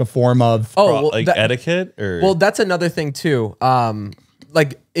it's like a form of etiquette. Well, that's another thing too.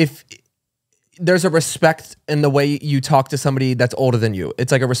 Like if there's a respect in the way you talk to somebody that's older than you,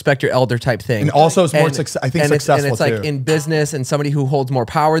 it's like a respect your elder type thing. And also, it's more successful. And it's like in business and somebody who holds more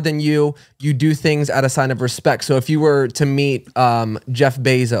power than you, you do things out of sign of respect. So if you were to meet Jeff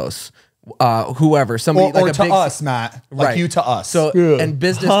Bezos, whoever, somebody or like to us, Matt, like you to us. So and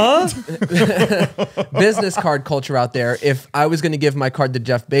business business card culture out there. If I was going to give my card to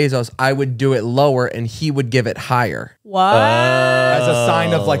Jeff Bezos, I would do it lower, and he would give it higher. What? As a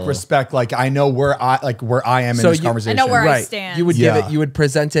sign of like respect, like I know where I am in this conversation. I know where I stand. You would give it. You would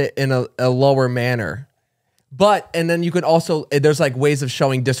present it in a lower manner. And then you could also, there's like ways of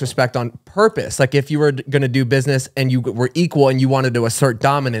showing disrespect on purpose. Like if you were going to do business and you were equal and you wanted to assert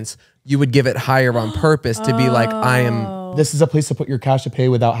dominance, you would give it higher on purpose to be like, I am. This is a place to put your cash to pay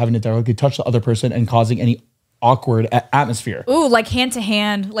without having to directly touch the other person and causing any awkward atmosphere. Ooh, like hand to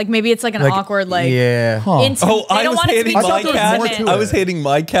hand. Like maybe it's like an awkward yeah. intimate. Oh, They I don't was want it to be handing too my there was more cash. to I it. was handing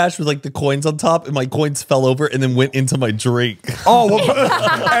my cash with like the coins on top, and my coins fell over and then went into my drink. Oh,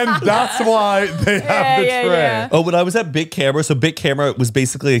 well, and that's why they have the tray. yeah. Oh, when I was at Big Camera, so Big Camera was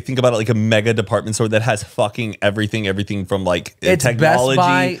basically, think about it like a mega department store that has fucking everything from like It's technology Best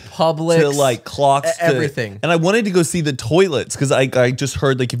Buy, Publix, to like clocks, everything. And I wanted to go see the toilets because I just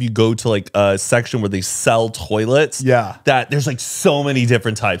heard like if you go to like a section where they sell toilets, that there's like so many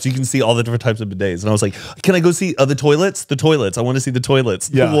different types. You can see all the different types of bidets. And I was like, can I go see the toilets? The toilets. I want to see the toilets.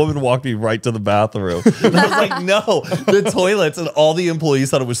 Yeah. The woman walked me right to the bathroom. And I was like, no, the toilets. And all the employees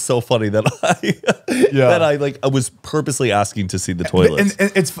thought it was so funny that I was purposely asking to see the toilets.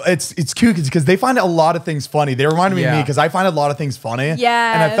 And it's cute because they find a lot of things funny. They reminded me of me because I find a lot of things funny.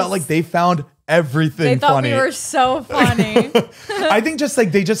 Yes. And I felt like they found everything They thought funny. we were so funny. I think just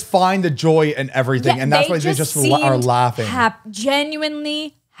like they just find the joy in everything, and that's why they just are laughing.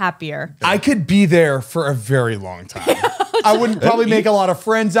 Genuinely happier. I could be there for a very long time. I wouldn't probably make a lot of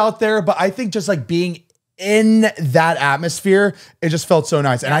friends out there, but I think just like being in that atmosphere, it just felt so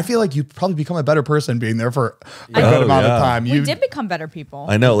nice. And I feel like you probably become a better person being there for a good amount of time. We did become better people.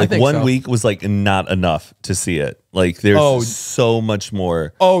 I know, like think one so. week was like not enough to see it. Like there's so much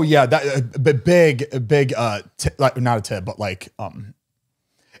more. Oh yeah, that big like not a tip, but like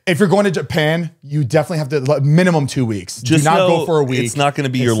if you're going to Japan, you definitely have to like, minimum 2 weeks. Just do not know go for a week. It's not going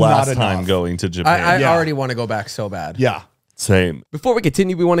to be your It's last not time enough. going to Japan. I already want to go back so bad. Yeah. Same. Before we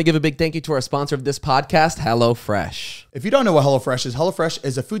continue, we want to give a big thank you to our sponsor of this podcast, HelloFresh. If you don't know what HelloFresh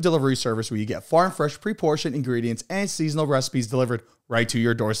is a food delivery service where you get farm fresh, pre-portioned ingredients and seasonal recipes delivered right to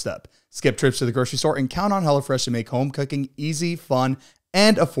your doorstep. Skip trips to the grocery store and count on HelloFresh to make home cooking easy, fun,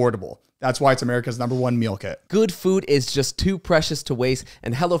 and affordable. That's why it's America's #1 meal kit. Good food is just too precious to waste,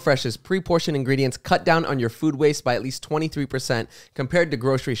 and HelloFresh's pre-portioned ingredients cut down on your food waste by at least 23% compared to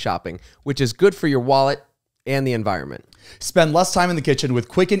grocery shopping, which is good for your wallet and the environment. Spend less time in the kitchen with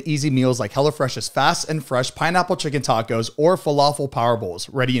quick and easy meals like HelloFresh's fast and fresh pineapple chicken tacos or falafel power bowls,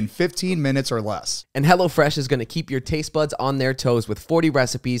 ready in 15 minutes or less. And HelloFresh is going to keep your taste buds on their toes with 40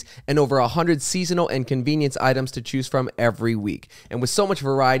 recipes and over 100 seasonal and convenience items to choose from every week. And with so much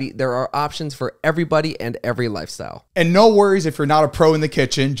variety, there are options for everybody and every lifestyle. And no worries if you're not a pro in the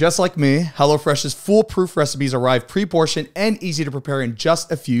kitchen. Just like me, HelloFresh's foolproof recipes arrive pre-portioned and easy to prepare in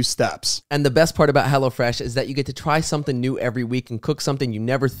just a few steps. And the best part about HelloFresh is that you get to try something new every week and cook something you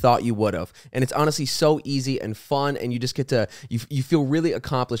never thought you would have. And it's honestly so easy and fun, and you just get to, you feel really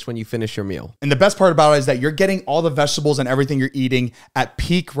accomplished when you finish your meal. And the best part about it is that you're getting all the vegetables and everything you're eating at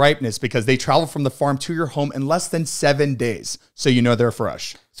peak ripeness because they travel from the farm to your home in less than 7 days. So you know they're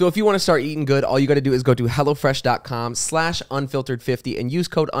fresh. So if you want to start eating good, all you got to do is go to HelloFresh.com/unfiltered50 and use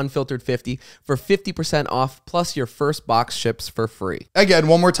code unfiltered50 for 50% off, plus your first box ships for free. Again,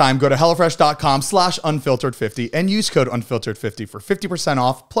 one more time, go to HelloFresh.com/unfiltered50 and use code unfiltered50 for 50%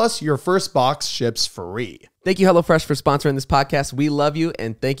 off, plus your first box ships free. Thank you, HelloFresh, for sponsoring this podcast. We love you,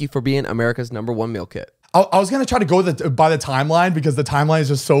 and thank you for being America's #1 meal kit. I was going to try to go by the timeline because the timeline is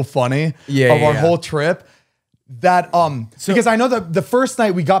just so funny of our whole trip. That because I know that the first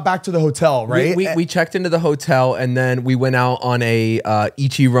night we got back to the hotel, right? We checked into the hotel and then we went out on a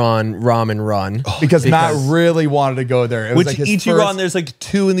Ichiran ramen run because Matt really wanted to go there. It was Which like his Ichiran, first, there's like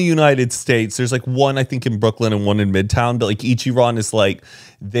 2 in the United States. There's like one I think in Brooklyn and one in Midtown. But like Ichiran is like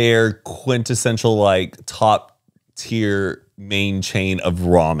their quintessential like top tier main chain of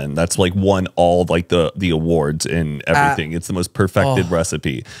ramen. That's like won all like the awards and everything. It's the most perfected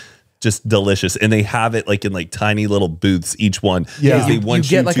recipe. Just delicious, and they have it like in like tiny little booths. Each one, yeah. You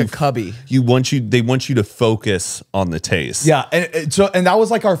get like a cubby. They want you to focus on the taste. Yeah, and that was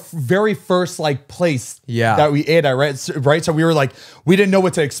like our very first like place. That we ate at, right? So we were like, we didn't know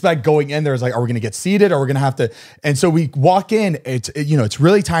what to expect going in there. It's like, are we gonna get seated? Or are we gonna have to? And so we walk in. It's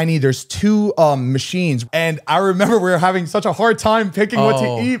really tiny. There's 2 machines, and I remember we were having such a hard time picking what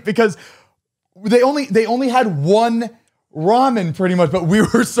to eat because they only had one ramen pretty much, but we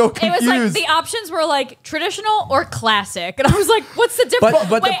were so confused. It was like the options were like traditional or classic, and I was like, "What's the difference?"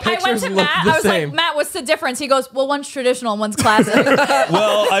 But Wait, the I went pictures to look Matt. the I was same. like, "Matt, what's the difference?" He goes, "Well, one's traditional and one's classic."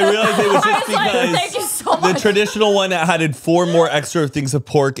 Well, I realized it was just like, because "Thank you so much." the traditional one had 4 more extra things of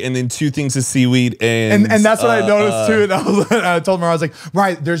pork and then 2 things of seaweed, and that's what I noticed too. And I told her, I was like,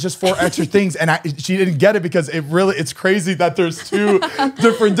 right, there's just 4 extra things, and she didn't get it because it's crazy that there's 2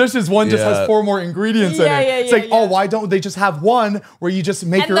 different dishes. One just has 4 more ingredients in it. It's like, oh, why don't they just have one where you just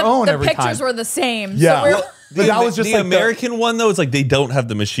make your own every time? The pictures were the same. Yeah. So But that was just the like American one though. It's like they don't have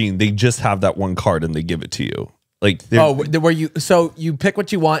the machine; they just have that one card and they give it to you. Like, where you pick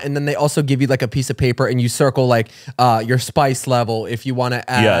what you want, and then they also give you like a piece of paper, and you circle like your spice level if you want to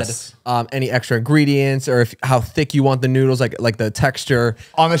add any extra ingredients, or how thick you want the noodles, like the texture.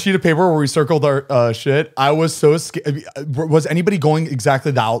 On the sheet of paper where we circled our shit, I was so scared. Was anybody going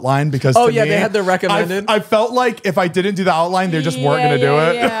exactly the outline? Because to they me, had the recommended. I felt like if I didn't do the outline, they just weren't gonna do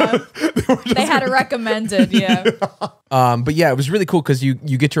it. Yeah. They had a recommended, but yeah, it was really cool because you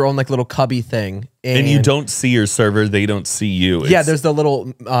get your own like little cubby thing, and you don't see your server; they don't see you. Yeah, there's the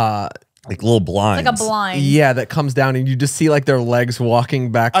little like little blinds, like a blind. Yeah, that comes down, and you just see like their legs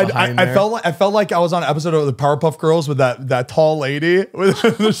walking back behind there. I felt like I was on an episode of the Powerpuff Girls with that tall lady with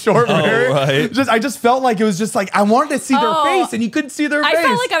the short hair. Right. I just felt like it was just like I wanted to see their face, and you couldn't see their face. I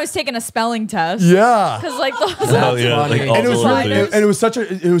felt like I was taking a spelling test. Yeah, because like those like and it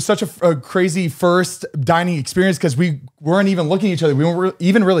was such a crazy first dining experience because we weren't even looking at each other. We weren't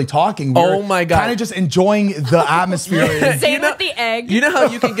even really talking. We oh my god, kind of just enjoying the atmosphere. Same with the egg. You know how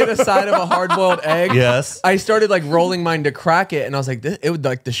you can get a side of a hard-boiled egg? Yes. I started like rolling mine to crack it, and I was like, it would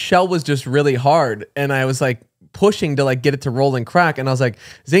like the shell was just really hard, and I was like pushing to like get it to roll and crack, and I was like,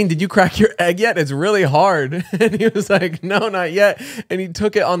 Zane, did you crack your egg yet? It's really hard. And he was like, no, not yet. And he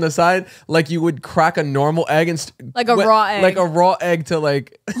took it on the side like you would crack a normal egg and like a raw egg, like a raw egg to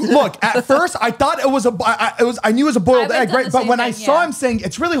like. Look, at first I thought it was I knew it was a boiled egg, right? But when I saw him saying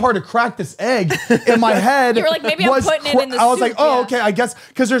it's really hard to crack this egg, in my head, you were like, maybe I'm putting it in the I was soup, like, oh, okay, I guess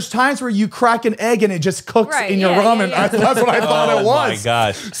because there's times where you crack an egg and it just cooks in your ramen. Yeah. That's what I thought it was. Oh my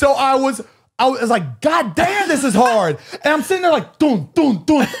gosh! So I was like, God damn, this is hard. And I'm sitting there like, dun, dun,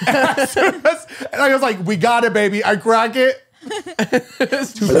 dun. And I was like, we got it, baby. I crack it.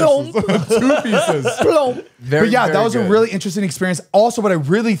 Two pieces. Very, but yeah, that was good. a really interesting experience. Also, what I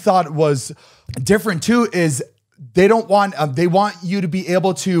really thought was different too is they want you to be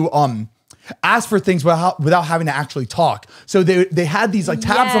able to ask for things without having to actually talk. So they had these like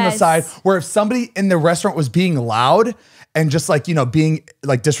tabs on the side where if somebody in the restaurant was being loud and just like, being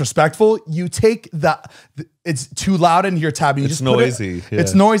like disrespectful, you take it's too loud into your tab and you it's just noisy. Put it,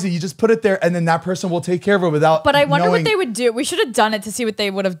 It's noisy. You just put it there and then that person will take care of it without. But I wonder what they would do. We should have done it to see what they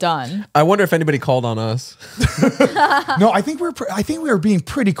would have done. I wonder if anybody called on us. No, I think we were being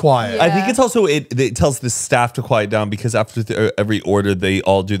pretty quiet. Yeah. I think it's also it tells the staff to quiet down because after every order they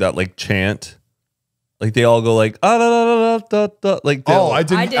all do that like chant. Like they all go like ah da da da da da like I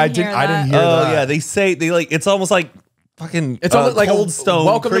didn't hear that. Oh yeah, they like it's almost like fucking it's almost like Cold Stone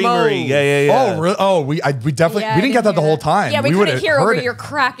Welcome Creamery. Yeah. Oh really? Oh, we definitely we didn't get that the whole time. Yeah, we couldn't hear over your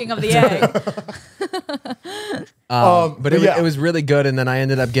cracking of the egg. But it was really good, and then I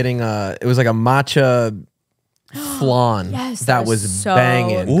ended up getting it was like a matcha flan that was so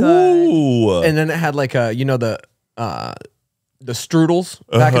banging. good. Ooh, And then it had like the strudels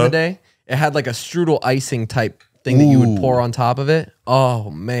back in the day. It had like a strudel icing type thing that you would pour on top of it. Oh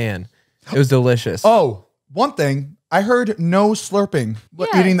man, it was delicious. Oh, one thing I heard no slurping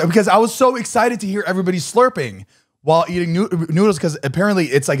eating because I was so excited to hear everybody slurping while eating noodles because apparently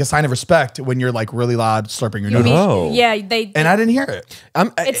it's like a sign of respect when you're like really loud slurping your noodles. Yeah, and I didn't hear it.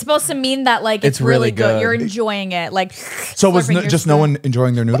 It's supposed to mean that like it's really good. You're enjoying it. Like so was just no one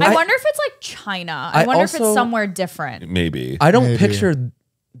enjoying their noodles? I wonder if it's like China. I wonder if it's somewhere different. Maybe I don't picture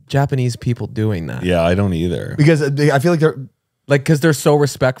Japanese people doing that. Yeah, I don't either. Because I feel like they're because they're so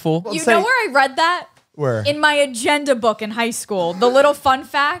respectful. You know where I read that? Where? In my agenda book in high school. The little fun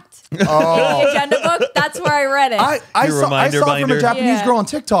fact in the agenda book. That's where I read it. I saw it from a Japanese girl on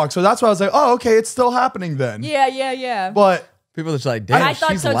TikTok, so that's why I was like, oh, okay, it's still happening then. Yeah. But people are just like, damn, I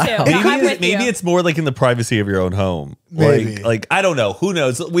thought she's so loud. too. Maybe it's more like in the privacy of your own home. Maybe. Like I don't know. Who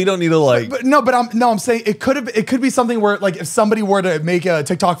knows? We don't need to like. I'm saying it could be something where like if somebody were to make a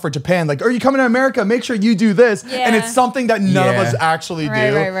TikTok for Japan, like, are you coming to America? Make sure you do this, and it's something that none of us actually do.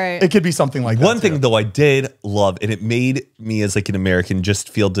 Right. It could be something like that. One thing though I did love, and it made me as like an American just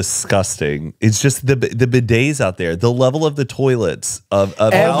feel disgusting. It's just the bidets out there, the level of the toilets of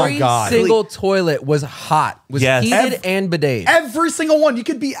every single toilet was hot, was heated and bidet. Every single one. You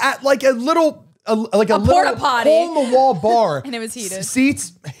could be at like a little. A porta potty hole in the wall bar and it was heated.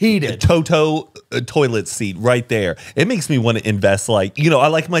 Seats heated. Toto toilet seat right there. It makes me want to invest. Like I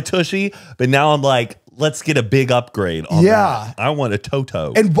like my tushy, but now I'm like, let's get a big upgrade on that. I want a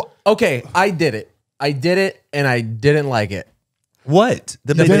Toto. And okay, I did it, and I didn't like it. What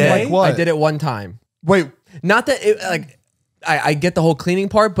the bidet? Didn't like what? I did it one time. Wait, not that it like. I get the whole cleaning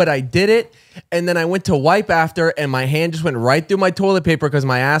part, but I did it, and then I went to wipe after, and my hand just went right through my toilet paper because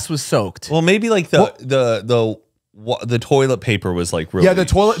my ass was soaked. Well, maybe like the toilet paper was like really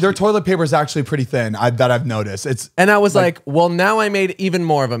their toilet paper is actually pretty thin. That I've noticed. And I was like, well, now I made even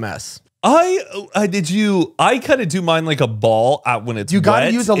more of a mess. I kind of do mine like a ball out when it's You gotta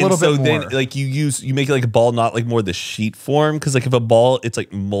wet, use a little and so bit then more. like you make it like a ball, not like more the sheet form, because like if a ball it's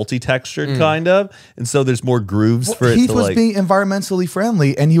like multi-textured kind of, and so there's more grooves for it Heath to was like being environmentally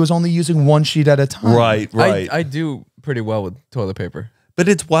friendly, and he was only using one sheet at a time. right. I do pretty well with toilet paper. But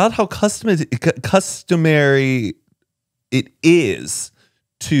it's wild how customary it is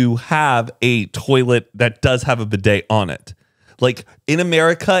to have a toilet that does have a bidet on it. Like in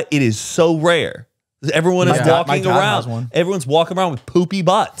America, it is so rare. Everyone is My dad walking has around. one. Everyone's walking around with poopy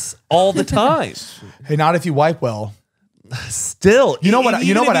butts all the time. Hey, not if you wipe well. Still, You know what- even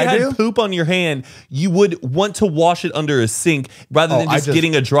you know if what I had do? Poop on your hand, you would want to wash it under a sink rather than I just just-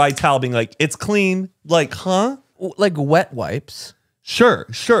 getting a dry towel, being like, "It's clean." Like, huh? Like wet wipes. Sure,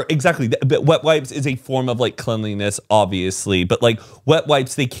 exactly. But wet wipes is a form of like cleanliness, obviously. But like wet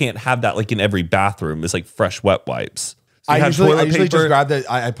wipes, they can't have that like in every bathroom. It's like fresh wet wipes. So you I have usually toilet just paper. grab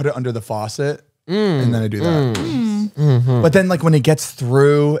I put it under the faucet, and then I do that. But then like when it gets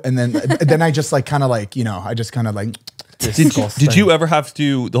through, and then I just like kind of like, I just kind of like. Did you ever have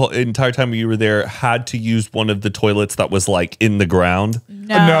to the whole entire time you were there had to use one of the toilets that was like in the ground?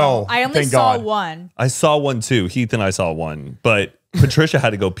 No, I only thank saw God. one. I saw one too. Heath and I saw one, but Patricia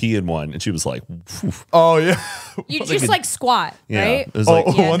had to go pee in one, and she was like, "Phew." Oh yeah. You just like squat, Yeah, right? it was like,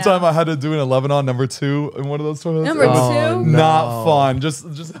 Yeah, one no. time I had to do an 11 on number 2 in one of those toilets. Number It was two? not fun. Just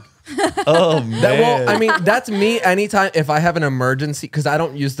 "Oh man." Well, I mean, that's me anytime if I have an emergency, because I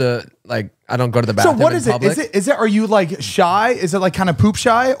don't use I don't go to the so bathroom what in is it? public. Is it? Are you like shy? Is it like kind of poop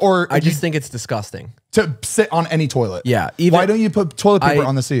shy, or I just think it's disgusting. to sit on any toilet? Yeah, even- Why don't you put toilet paper I-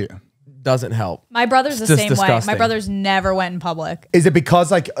 on the seat? Doesn't help. My brother's the It's just same way. disgusting. My brother's never went in public. Is it because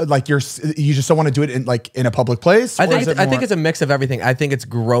like you just don't want to do it in a public place? I or think is it I think more- it's a mix of everything. I think it's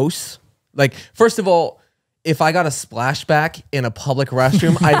gross. Like, first of all, if I got a splashback in a public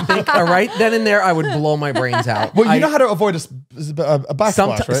restroom, I think right then and there I would blow my brains out. Well, you know how to avoid a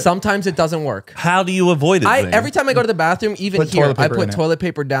backsplash, right? Sometimes it doesn't work. How do you avoid it? Zane? Every time I go to the bathroom, even Put here, toilet I paper in put it. toilet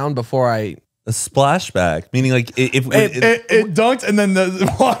paper down before I. a splashback, meaning like if it dunked and then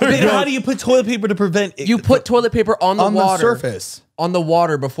the water But how goes do you put toilet paper to prevent it? You put toilet paper on the on water, the surface. on the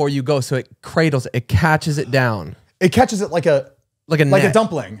water before you go, so it cradles, it catches it down It catches it like a net.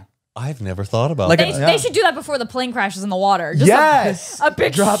 dumpling. I've never thought about Like that. They should do that before the plane crashes in the water. Just Yes. a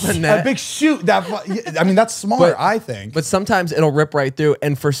big Drop a sh- net. A big shoot. I mean, that's smart. I think. But sometimes it'll rip right through,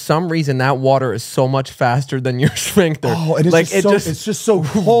 and for some reason that water is so much faster than your sphincter. Oh, and it's it's just so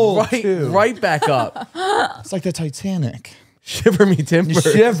cold too. right back up. It's like the Titanic. Shiver me timber.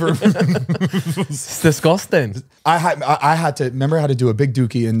 Shiver. It's disgusting. I had to remember how to do a big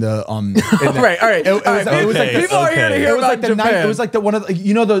dookie in the All right, all right. It was like People are here to hear it was about like the Japan. night. It was like the one of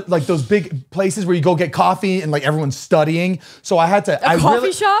the like those big places where you go get coffee and like everyone's studying. So I had to.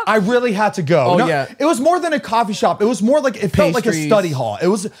 coffee shop? I really had to go. Oh, yeah. It was more than a coffee shop. It was more like it felt like a Pastries. study hall. It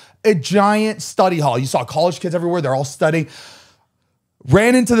was a giant study hall. You saw college kids everywhere. They're all studying.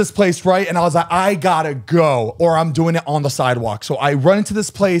 Ran into this place, right? And I was like, I gotta go, or I'm doing it on the sidewalk. So I run into this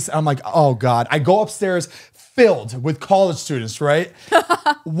place. And I'm like, oh God. I go upstairs filled with college students, right?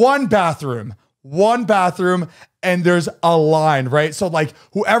 one bathroom, and there's a line, right? So like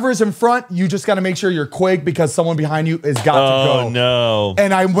whoever's in front, you just gotta make sure you're quick because someone behind you has got to go. Oh no.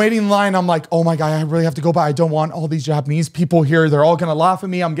 And I'm waiting in line. I'm like, oh my God, I really have to go by. I don't want all these Japanese people here. They're all gonna laugh at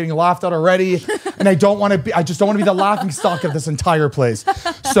me. I'm getting laughed at already. And I just don't want to be the laughing stock of this entire place.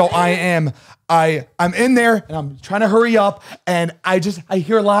 So I'm in there and I'm trying to hurry up. And I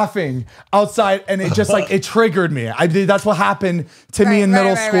hear laughing outside and it just like, it triggered me. That's what happened to me in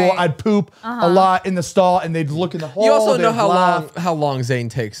middle school. right. I'd poop a lot in the stall and they'd look in the hole. You also know they'd laugh. how long Zane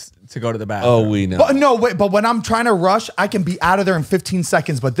takes to go to the bathroom. Oh, we know. But no, wait, but when I'm trying to rush, I can be out of there in 15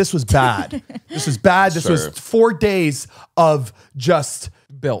 seconds, but this was bad. This was bad. This was 4 days of just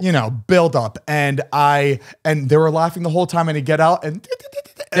Built. build up. And they were laughing the whole time and I'd get out and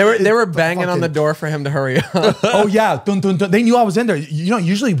They were banging on the door for him to hurry up. oh yeah. Dun, dun, dun. They knew I was in there.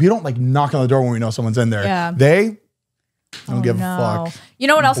 Usually we don't like knock on the door when we know someone's in there. Yeah. They don't give a fuck. You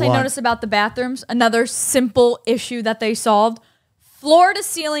know what else I Blunt. noticed about the bathrooms? Another simple issue that they solved: floor to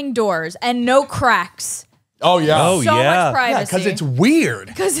ceiling doors and no cracks. Oh yeah. Oh, So yeah. much privacy. because it's weird.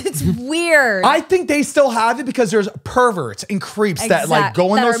 Because it's weird. I think they still have it because there's perverts and creeps that like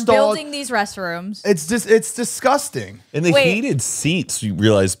go in that those are stalls. building these restrooms. It's disgusting. And the Wait. heated seats, you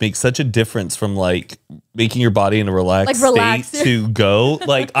realize, make such a difference from like making your body in a relaxed Like, relaxed. state to go.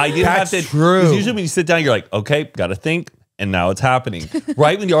 Like I didn't That's have to. true. 'Cause usually when you sit down, you're like, okay, got to think. and now it's happening.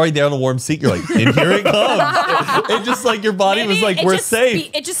 Right when you're already there on the warm seat, you're like, and here it comes. It just like your body was like, we're safe.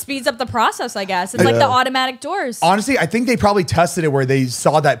 It just speeds up the process, I guess. It's like the automatic doors. Honestly, I think they probably tested it where they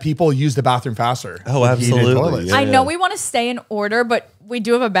saw that people use the bathroom faster. Oh, with heated absolutely. toilets. Yeah. I know we want to stay in order, but we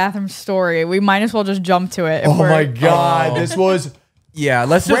do have a bathroom story. We might as well just jump to it. Oh my God, this was. Yeah,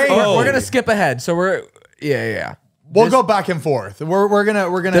 let's just Crazy. we're gonna skip ahead. So yeah. We'll go back and forth. We're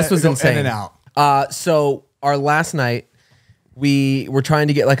gonna. This was go insane. in and out. So our last night, we were trying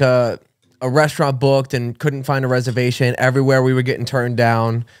to get like a restaurant booked and couldn't find a reservation. Everywhere we were getting turned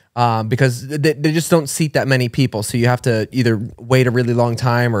down because they just don't seat that many people. So you have to either wait a really long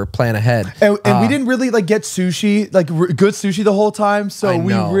time or plan ahead. And we didn't really like get sushi, like good sushi the whole time. So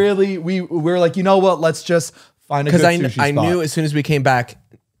we know. were like, you know what? Let's just find a good sushi spot. I knew as soon as we came back,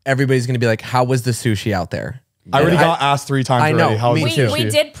 everybody's gonna be like, "How was the sushi out there?" I already got asked 3 times I know, already. How was me the too. sushi? We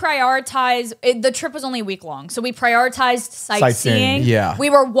did prioritize, the trip was only a week long. So we prioritized sightseeing. Yeah. We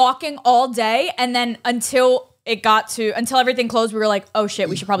were walking all day. And then until everything closed, we were like, oh shit,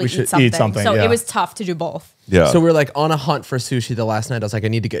 we should probably eat something. So yeah. it was tough to do both. Yeah. So we were like on a hunt for sushi the last night. I was like, I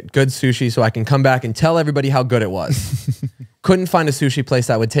need to get good sushi so I can come back and tell everybody how good it was. Couldn't find a sushi place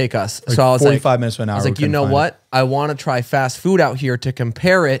that would take us. So I was 45 minutes to an hour. I was like, we you know couldn't find what? I want to try fast food out here to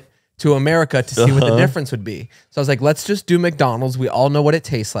compare it to America to see what the difference would be. So I was like, let's just do McDonald's. We all know what it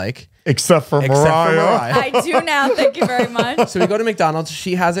tastes like. Except for Except for Mariah. I do now. Thank you very much. So we go to McDonald's.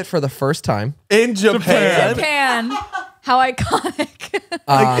 She has it for the first time. in Japan. Japan. How iconic.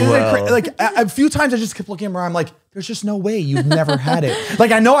 Like, isn't it like a few times I just kept looking at Mariah. I'm like, there's just no way you've never had it.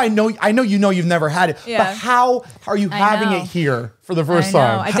 Like I know you've never had it. Yeah. But how are you having know. it here for the first I know.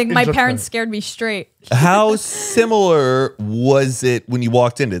 time? I think in my Japan? parents scared me straight. How similar was it when you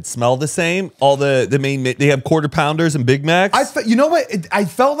walked in? Did it smell the same? All the main, they have quarter pounders and Big Macs? You know what? I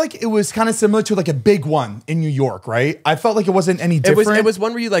felt like it was kind of similar to like a big one in New York, right? I felt like it wasn't any different. It was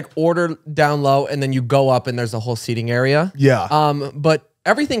one where you like order down low and then you go up and there's a whole seating area. Yeah. But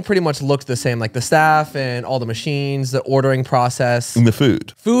everything pretty much looked the same, like the staff and all the machines, the ordering process. And the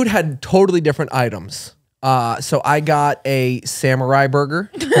food. Food had totally different items. So I got a samurai burger.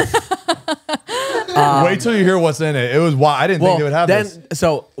 Wait till you hear what's in it. It was wild. I didn't think it would have this.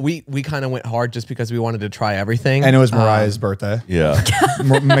 So we kind of went hard just because we wanted to try everything. And it was Mariah's birthday. Yeah.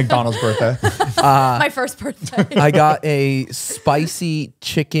 McDonald's birthday. My first birthday. I got a spicy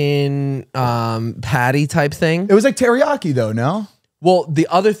chicken patty type thing. It was like teriyaki though, no? Well, the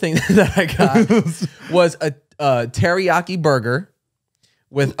other thing that I got was a teriyaki burger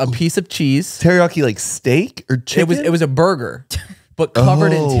with a piece of cheese. Teriyaki like steak or chicken? It was a burger, but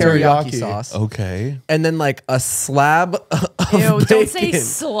covered in teriyaki Teriyaki. sauce. Okay. And then like a slab of Ew, don't say bacon.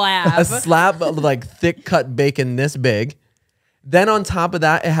 slab. A slab of like thick cut bacon this big. Then on top of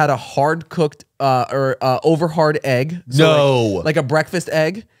that, it had a hard cooked over hard egg. No. like a breakfast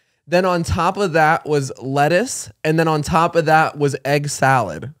egg. Then on top of that was lettuce, and then on top of that was egg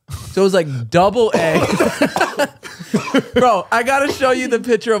salad. So it was like double egg. Bro, I gotta show you the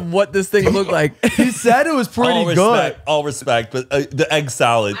picture of what this thing looked like. He said it was pretty good. All respect, but the egg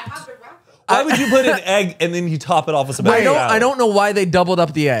salad. Why would you put an egg and then you top it off with some egg salad? I don't know why they doubled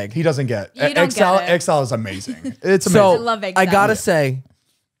up the egg. He doesn't get. You don't Egg salad. get it. Egg salad is amazing. It's amazing. So I love egg I gotta salad. say,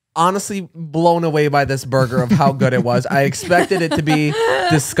 honestly, blown away by this burger of how good it was. I expected it to be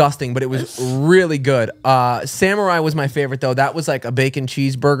disgusting, but it was really good. Samurai was my favorite though. That was like a bacon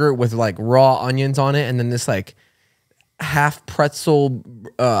cheeseburger with like raw onions on it, and then this like half pretzel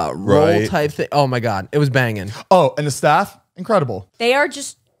roll type thing. Oh my god, it was banging. Oh, and the staff, incredible.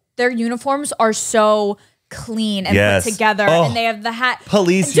 Their uniforms are so clean and Yes. put together, Oh. and they have the hat.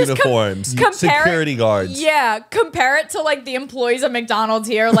 Police Just uniforms, compare it- security guards. Yeah, compare it to like the employees of McDonald's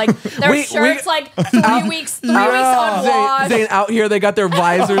here. Like their We- shirts, like 3 weeks unwashed, Zane, out here they got their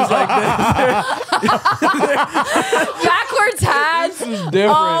visors like this. backwards hats. different.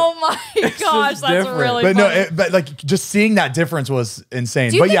 Oh my gosh, that's different. really But funny. no, but like just seeing that difference was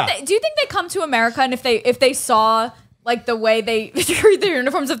insane. do you But think yeah, do you think they come to America and if they saw like the way they treat their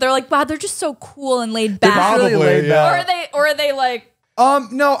uniforms, if they're like, wow, they're just so cool and laid back, probably, laid yeah. or are they like,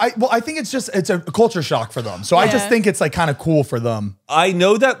 no, I think it's a culture shock for them. So I just Yeah. think it's like kind of cool for them. I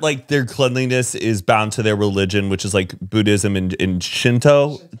know that like their cleanliness is bound to their religion, which is like Buddhism and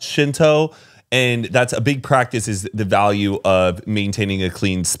Shinto. And that's a big practice, is the value of maintaining a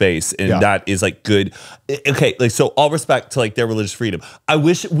clean space. And Yeah. that is like good. okay, like, so all respect to like their religious freedom. I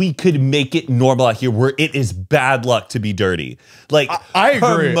wish we could make it normal out here where it is bad luck to be dirty. Like, I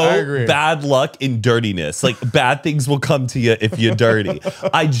agree. promote bad luck and dirtiness. Like, bad things will come to you if you're dirty.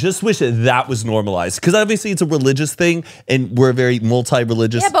 I just wish that was normalized, because obviously it's a religious thing, and we're very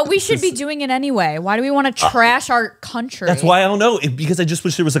multi-religious. Yeah, but we should be doing it anyway. Why do we want to trash our country? That's why I don't know, because I just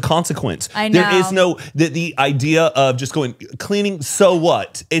wish there was a consequence. I know. There is no the idea of just going cleaning. So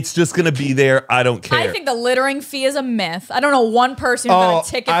what? It's just gonna be there. I don't care. I think the littering fee is a myth. I don't know one person who got a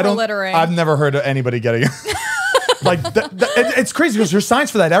ticket for littering. I've never heard of anybody getting it. Like, it's crazy because there's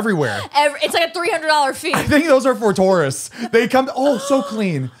signs for that everywhere. It's like a $300 fee. I think those are for tourists. They come, oh, so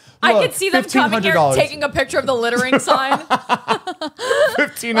clean. I Look, could see them coming here taking a picture of the littering sign.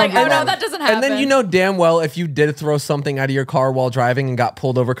 $1,500. Like, oh no, that doesn't happen. And then you know damn well if you did throw something out of your car while driving and got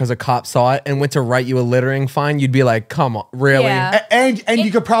pulled over because a cop saw it and went to write you a littering fine, you'd be like, come on, really? Yeah. And you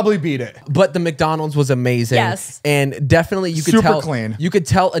could probably beat it. But the McDonald's was amazing. Yes. And definitely you could Super tell clean. You could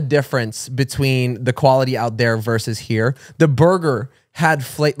tell a difference between the quality out there versus here. The burger had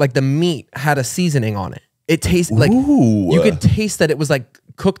like the meat had a seasoning on it. It tasted like you could taste that it was like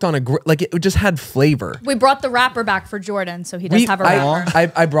cooked on a grill. Like it just had flavor. We brought the wrapper back for Jordan, so he does have a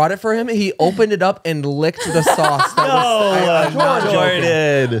wrapper. I brought it for him. He opened it up and licked the sauce. That was, I'm not joking.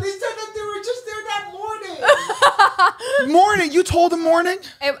 Jordan. They said that they were just there that morning. Morning? You told him morning?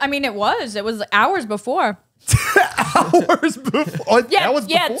 I mean, it was hours before. Hours before? Yeah, That was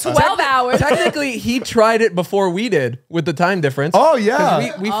yeah, before. 12 hours. Technically, he tried it before we did with the time difference. Oh, yeah.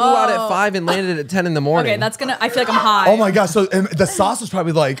 'Cause we flew out at 5 and landed at 10 in the morning. Okay, that's gonna. I feel like I'm high. Oh my gosh! So the sauce was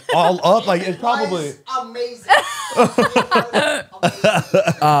probably like all up, like it's probably Amazing.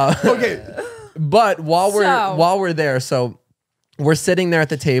 okay. But while we're there, so we're sitting there at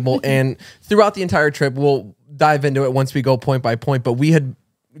the table, and throughout the entire trip, we'll dive into it once we go point by point. But we had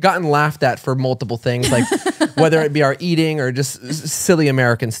gotten laughed at for multiple things, like whether it be our eating or just silly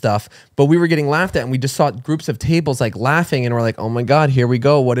American stuff. But we were getting laughed at, and we just saw groups of tables like laughing, and we're like, oh my God, here we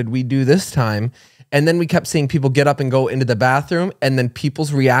go. What did we do this time? And then we kept seeing people get up and go into the bathroom, and then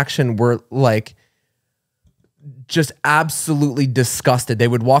people's reaction were like just absolutely disgusted. They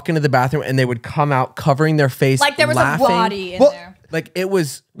would walk into the bathroom and they would come out covering their face, like there was laughing. a body in Well, there. Like it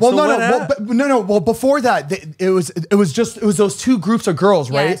was. Well, so no, what no, happened? no. Well, before that, it was those two groups of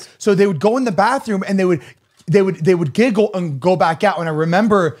girls, right? Yes. So they would go in the bathroom and they would giggle and go back out. And I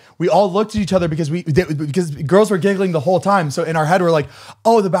remember we all looked at each other because girls were giggling the whole time. So in our head, we're like,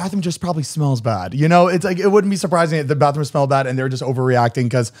 oh, the bathroom just probably smells bad. You know, it's like it wouldn't be surprising if the bathroom smelled bad and they're just overreacting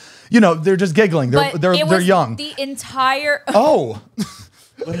because they're just giggling. But They're it was young. The entire. Oh.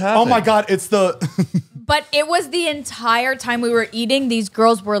 What happened? Oh my God! It's the. But it was the entire time we were eating. These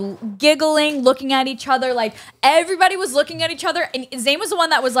girls were giggling, looking at each other. Like everybody was looking at each other. And Zane was the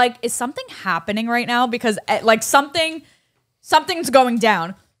one that was like, "Is something happening right now?" Because like something's going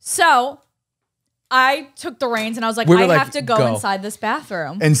down. So I took the reins and I was like, I have to go inside this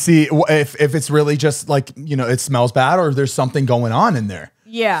bathroom and see if it's really just like it smells bad or there's something going on in there.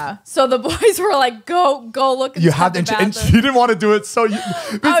 Yeah. So the boys were like, go look at You had and she didn't want to do it. So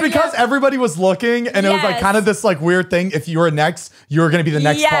because everybody was looking and it was like kind of this like weird thing. If you were next, you were going to be the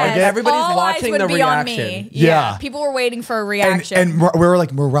next target. Everybody's all watching eyes the would be on reaction. me. Yeah. People were waiting for a reaction. And we were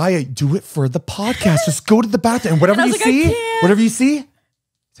like, Mariah, do it for the podcast. Just go to the bathroom and whatever And I you was like, I see, can't. whatever you see,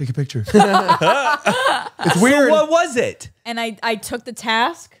 take a picture. It's weird. So what was it? And I took the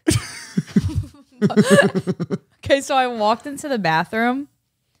task. Okay, so I walked into the bathroom.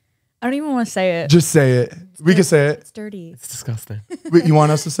 I don't even want to say it. Just say it. We can say it. It's dirty. It's disgusting. Wait, you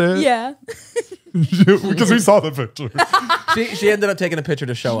want us to say it? Yeah. Because we saw the picture. She ended up taking a picture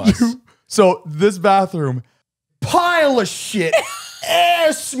to show us. So this bathroom, pile of shit,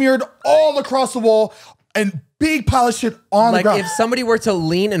 air smeared all across the wall, and big pile of shit on the Like ground. if somebody were to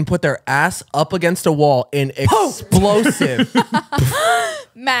lean and put their ass up against a wall in explosive,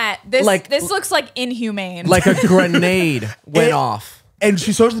 Matt, this looks like inhumane. like a grenade went off. And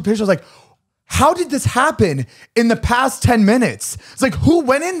she showed us the picture. I was like, how did this happen in the past 10 minutes? It's like, who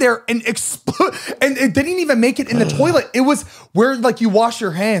went in there and explode? And it didn't even make it in the toilet. It was where like you wash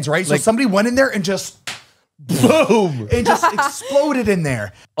your hands, right? So somebody went in there and just boom, it just exploded in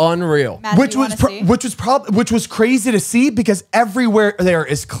there. Unreal. Matt, Which was crazy to see because everywhere there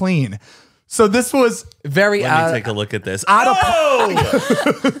is clean. So this was Very Let me take a look at this. out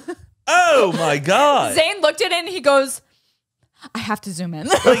of Oh my God. Zane looked at it and he goes, I have to zoom in.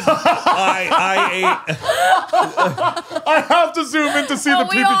 I have to zoom in to see the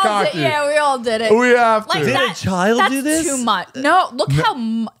we all peepee did, yeah, we all did it. We have to. Like Did a child that's do this? too much. No, look how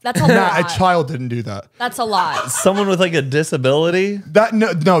that's a Nah, lot. a child didn't do that. That's a lot. Someone with like a disability? That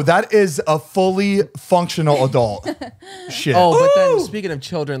no, that is a fully functional adult. Shit. Oh, but then speaking of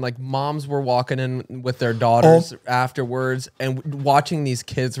children, like moms were walking in with their daughters afterwards and watching these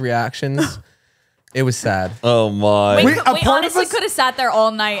kids' reactions. It was sad. Oh my. We, Wait, a we part of honestly us- could have sat there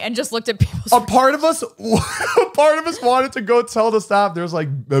all night and just looked at people's. A part of us wanted to go tell the staff there's like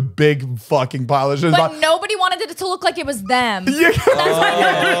a big fucking pile of shit. But nobody wanted it to look like it was them. Yeah. That's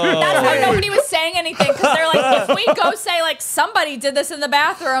why nobody was saying anything, because they're like, if we go say like somebody did this in the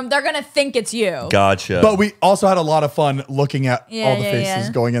bathroom, they're gonna think it's you. Gotcha. But we also had a lot of fun looking at all the Yeah, faces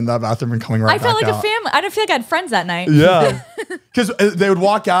yeah. going in that bathroom and coming right I back felt like out. a family. I didn't feel like I had friends that night. Yeah. Because they would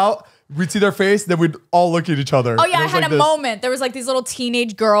walk out, we'd see their face, then we'd all look at each other. Oh yeah, And it I was had like a this. moment. There was like these little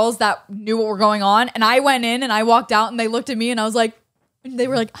teenage girls that knew what were going on, and I went in and I walked out, and they looked at me, and I was like, and they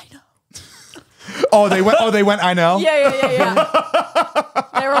were like, I know. Oh, they went, I know. Yeah.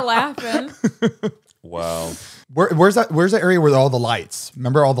 They were laughing. wow. Where's that area where all the lights?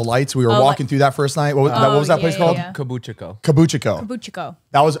 Remember all the lights? We were walking through that first night. What was that place called? Yeah. Kabuchiko. Kabuchiko. Buchiko.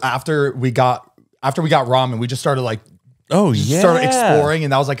 That was after we got ramen. We just started like Oh yeah. started exploring,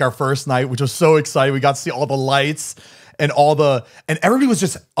 and that was like our first night, which was so exciting. We got to see all the lights and and everybody was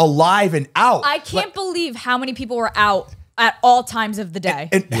just alive and out. I can't believe how many people were out at all times of the day.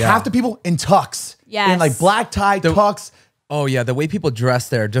 And half the people in tux. Yes. In like black tie tux. Oh yeah, the way people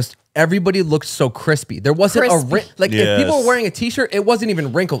dressed there, just everybody looked so crispy. There wasn't Crispy. if people were wearing a t-shirt, it wasn't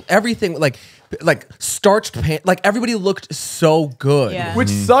even wrinkled. Everything like starched pants. Like everybody looked so good. Yeah. Which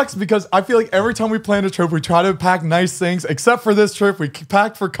sucks because I feel like every time we plan a trip, we try to pack nice things. Except for this trip, we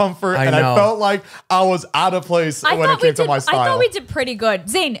packed for comfort, and I know. felt like I was out of place when it came to my style. I thought we did pretty good.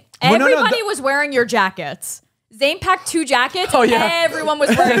 Zane, Well, no, everybody was wearing your jackets. Zane packed 2 jackets. Oh, yeah. Everyone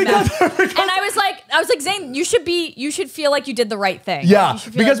was wearing them. And I was like, Zane, you should feel like you did the right thing. Yeah, You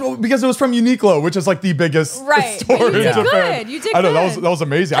should feel because it was from Uniqlo, which is like the biggest Right. store But you in did Japan. good. You did I know good. that was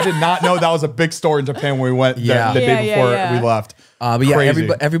amazing. I did not know that was a big store in Japan when we went the Yeah. day Yeah, before yeah. we left. But yeah, Crazy.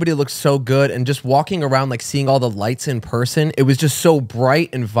 everybody looked so good, and just walking around, like seeing all the lights in person, it was just so bright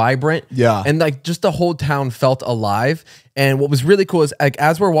and vibrant. Yeah. and like just the whole town felt alive. And what was really cool is like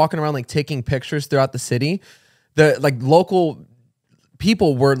as we're walking around, like taking pictures throughout the city, the like local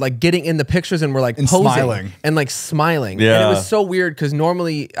people were like getting in the pictures and were like And posing smiling. and like smiling. And Yeah. it was so weird because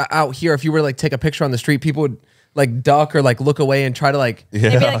normally out here, if you were to, like take a picture on the street, people would like duck or like look away and try to like. They'd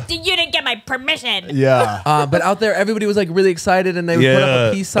be like, you didn't get my permission. Yeah. But out there, everybody was like really excited, and they would put up Yeah.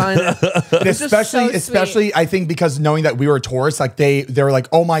 a peace sign. And just so especially I think because knowing that we were tourists, like they were like,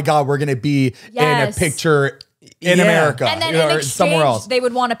 oh my God, we're gonna be in a Yes. picture in Yeah. America, And then you know, in or somewhere exchange, else. they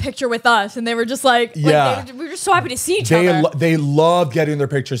would want a picture with us, and they were just like, Yeah. we were just so happy to see each other. They loved getting their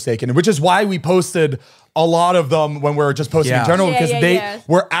pictures taken, which is why we posted a lot of them when we were just posting Yeah. in general, Yeah, because yeah, they yeah.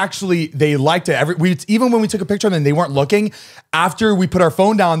 were actually, they liked it. Even when we took a picture of them and they weren't looking, after we put our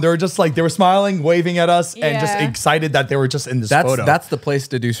phone down, they were just like, they were smiling, waving at us, and just Yeah. excited that they were just in this photo. That's the place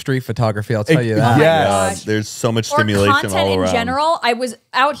to do street photography. I'll tell you that. Yeah. God, gosh. there's so much Or stimulation content all in around. general. I was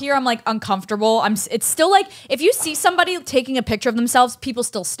out here, I'm like uncomfortable. It's still like, if you see somebody taking a picture of themselves, people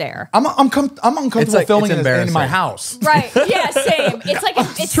still stare. I'm uncomfortable It's like- filming it's in my embarrassing. house. Right. Yeah, same. It's like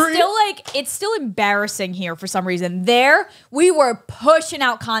it's True. still embarrassing here for some reason. There, we were pushing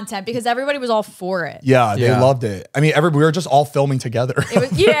out content because everybody was all for it. Yeah, they Yeah. loved it. I mean, we were just all filming together. It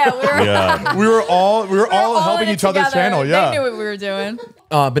was, yeah, we were, Yeah. we were all all helping in it each other's together. channel. Yeah. They knew what we were doing.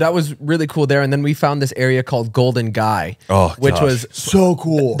 But that was really cool there. And then we found this area called Golden Guy, Oh, which gosh. was So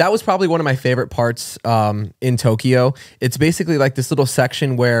cool. that was probably one of my favorite parts in Tokyo. It's basically like this little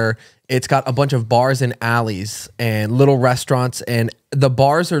section where it's got a bunch of bars and alleys and little restaurants, and the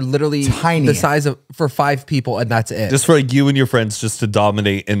bars are literally Tiny. the size of for 5 people, and that's it. Just for like you and your friends just to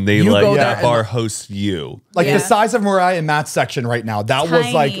dominate, and they You let go there that and- bar host you. like Yeah. the size of Mariah and Matt's section right now. That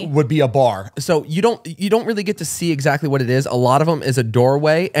was like Tiny. would be a bar. So you don't really get to see exactly what it is. A lot of them is a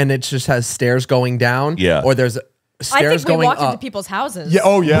doorway, and it just has stairs going down. Yeah. Or there's I stairs think we going walked into up. people's houses. Yeah.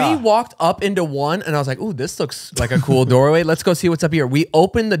 Oh yeah. We walked up into one, and I was like, "Ooh, this looks like a cool doorway. Let's go see what's up here." We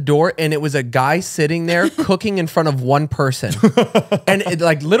opened the door, and it was a guy sitting there cooking in front of one person, and it,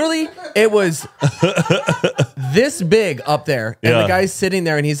 like literally, it was this big up there, and Yeah. the guy's sitting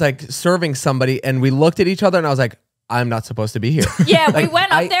there, and he's like serving somebody, and we looked at each other, and I was like, "I'm not supposed to be here." Yeah, we Like,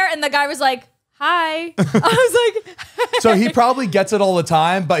 went up there and the guy was like, hi. I was like, So he probably gets it all the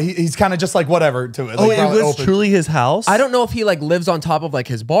time, but he's kind of just like whatever to it. Oh, Like, it probably was open. truly his house? I don't know if he like lives on top of like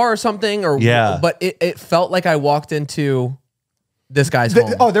his bar or something, or Yeah. but it felt like I walked into this guy's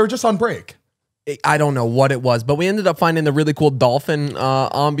home. Oh, they were just on break. I don't know what it was, but we ended up finding the really cool dolphin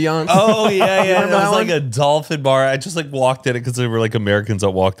ambiance. Oh yeah, yeah. It remember was that like one? a dolphin bar. I just like walked in it because there were like Americans that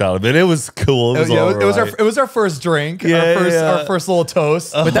walked out of it. It was cool. It was, It was our first drink. Yeah, Our first little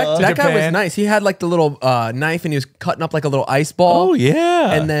toast. But that guy was Japan. nice. He had like the little knife and he was cutting up like a little ice ball. Oh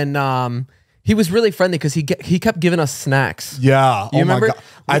yeah. And then he was really friendly because he kept giving us snacks. Yeah. You remember? My God.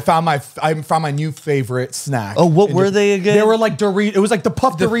 I found my new favorite snack. Oh, what were they again? They were like Doritos. It was like the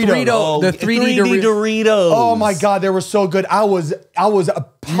puff Doritos. The 3D Doritos. Oh my God, they were so good. I was a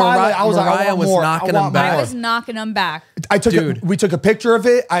pilot. I was like, I Mariah want was more. knocking I them want back. more. I was knocking them back. We took a picture of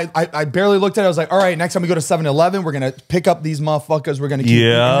it. I barely looked at it. I was like, all right, next time we go to 7-Eleven, we're gonna pick up these motherfuckers. We're gonna keep eating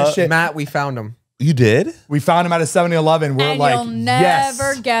this shit. Matt, we found him. You did? We found them at a 7-Eleven. We're And like, you'll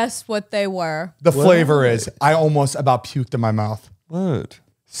never yes. guess what they were. The flavor is. I almost about puked in my mouth. What?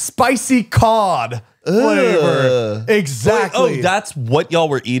 Spicy cod flavor. Exactly. Oh, that's what y'all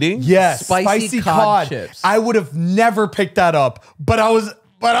were eating? yes. Spicy cod cod chips. I would have never picked that up, but I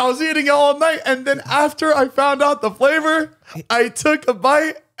was eating it all night. And then after I found out the flavor, I took a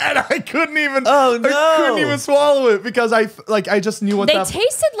bite and I couldn't even. Oh, no. I couldn't even swallow it because I just knew what They that.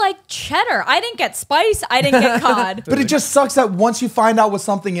 tasted like cheddar. I didn't get spice. I didn't get cod. But it just sucks that once you find out what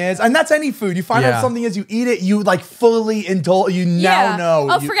something is, and that's any food, you find out Yeah. what something is, you eat it, you like fully indulge. You now know.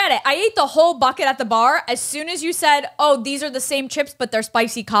 Oh, You- forget it. I ate the whole bucket at the bar. As soon as you said, "Oh, these are the same chips, but they're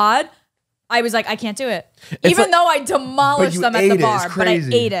spicy cod," I was like, I can't do it. Even like- though I demolished you them at ate the it. It's bar, but I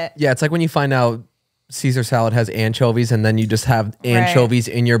crazy. ate it. Yeah, it's like when you find out Caesar salad has anchovies and then you just have anchovies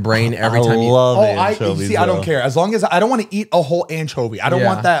in your brain every time you love Oh, anchovies. see, I don't though. care. As long as I don't want to eat a whole anchovy. I don't Yeah.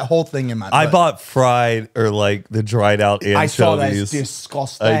 want that whole thing in my. I butt. bought fried or like the dried out anchovies. I saw that. It's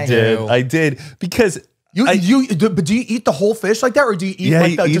disgusting. I did because But do you eat the whole fish like that, or do you eat yeah, like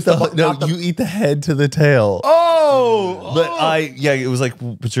you the, eat just the, the, no, not the- you eat the head to the tail. Oh, But it was like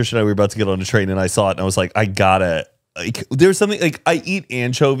Patricia and I were about to get on a train and I saw it and I was like, I gotta. Like, there's something like I eat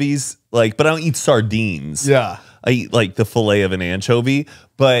anchovies, like, but I don't eat sardines. Yeah. I eat like the fillet of an anchovy,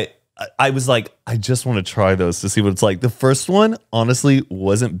 but I was like, I just want to try those to see what it's like. The first one, honestly,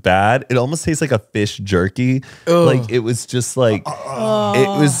 wasn't bad. It almost tastes like a fish jerky. Like it was just like it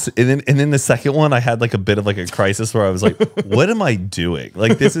was. And then the second one, I had like a bit of like a crisis where I was like, what am I doing?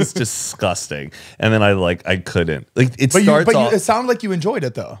 Like this is disgusting. And then I couldn't. Like it starts off. it sounded like you enjoyed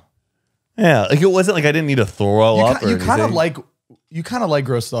it though. Yeah, like it wasn't like I didn't need to throw up. You kind of like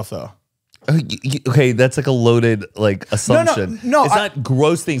gross stuff though. Okay, that's like a loaded like assumption. no, it's not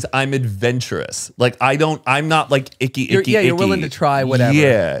gross things. I'm adventurous. Like I'm not like icky. You're willing to try whatever.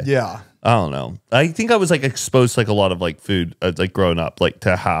 Yeah, Yeah. I don't know. I think I was like exposed to like a lot of like food, like growing up, like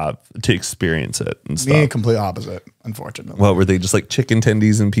to experience it and stuff. Me, complete opposite, unfortunately. What were they just like chicken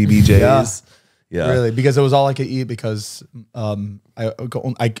tendies and PBJs? Yeah. Really, because it was all I could eat because I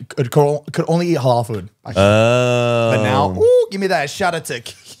could only eat halal food. But now, ooh, give me that shot of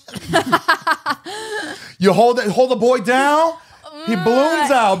tick. You hold the boy down, he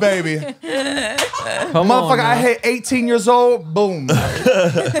balloons out, baby. Motherfucker, I hit 18 years old, boom.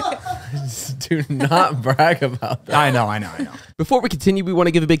 Do not brag about that. I know. Before we continue, we want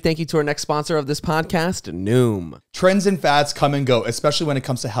to give a big thank you to our next sponsor of this podcast, Noom. Trends and fads come and go, especially when it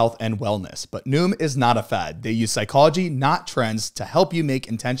comes to health and wellness. But Noom is not a fad. They use psychology, not trends, to help you make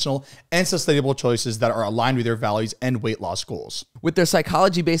intentional and sustainable choices that are aligned with your values and weight loss goals. With their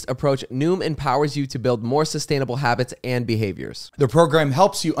psychology-based approach, Noom empowers you to build more sustainable habits and behaviors. The program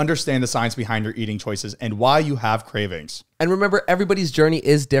helps you understand the science behind your eating choices and why you have cravings. And remember, everybody's journey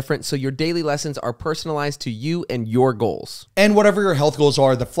is different, so your daily lessons are personalized to you and your goals. And whatever your health goals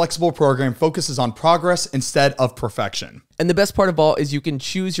are, the flexible program focuses on progress instead of perfection. And the best part of all is you can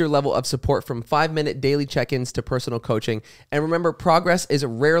choose your level of support from 5-minute daily check-ins to personal coaching. And remember, progress is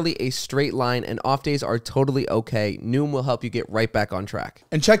rarely a straight line and off days are totally okay. Noom will help you get right back on track.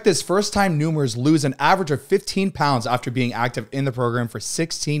 And check this, first-time Noomers lose an average of 15 pounds after being active in the program for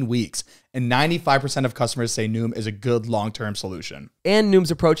 16 weeks. And 95% of customers say Noom is a good long-term solution. And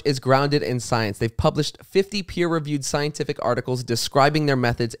Noom's approach is grounded in science. They've published 50 peer-reviewed scientific articles describing their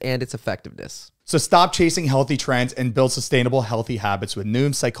methods and its effectiveness. So stop chasing healthy trends and build sustainable, healthy habits with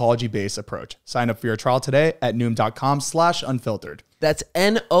Noom's psychology-based approach. Sign up for your trial today at noom.com/unfiltered. That's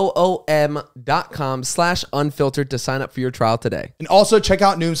NOOM.com/unfiltered to sign up for your trial today. And also check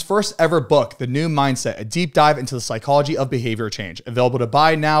out Noom's first ever book, The Noom Mindset, a deep dive into the psychology of behavior change. Available to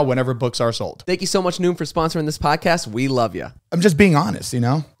buy now whenever books are sold. Thank you so much, Noom, for sponsoring this podcast. We love you. I'm just being honest, you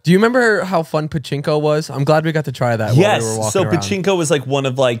know? Do you remember how fun pachinko was? I'm glad we got to try that. Yes. While we were So walking around. pachinko was like one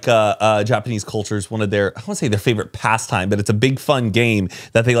of like Japanese cultures, one of their, I don't want to say their favorite pastime, but it's a big fun game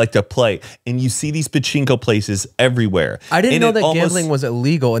that they like to play. And you see these pachinko places everywhere. I didn't And know it that almost- gambling was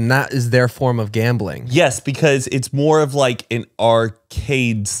illegal, and that is their form of gambling. Yes, because it's more of like an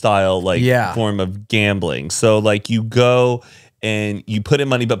arcade style like form of gambling. So like you go and you put in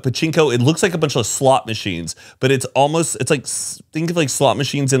money, but pachinko, it looks like a bunch of slot machines, but it's like, think of like slot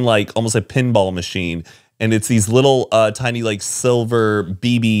machines in like almost a pinball machine. And it's these little tiny like silver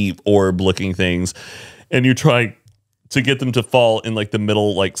BB orb looking things. And you try to get them to fall in like the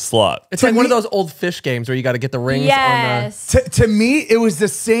middle like slot. It's like one of those old fish games where you got to get the rings Yes. To me, it was the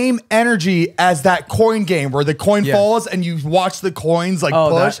same energy as that coin game where the coin falls and you watch the coins like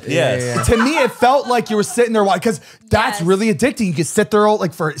push. To me, it felt like you were sitting there because that's really addicting. You could sit there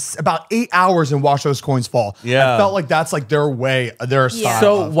like for about 8 hours and watch those coins fall. Yeah. I felt like that's like their way, their style.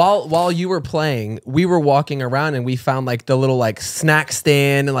 So while you were playing, we were walking around and we found like the little like snack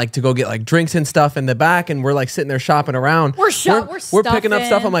stand and like to go get like drinks and stuff in the back, and we're like sitting there shopping around. We're picking up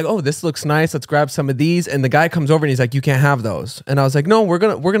stuff. I'm like, oh, this looks nice. Let's grab some of these. And the guy comes over and he's like, you can't have those. And I was like, no, we're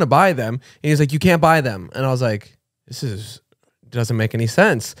gonna buy them. And he's like, you can't buy them. And I was like, this doesn't make any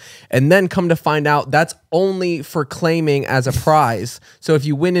sense. And then come to find out that's only for claiming as a prize. So if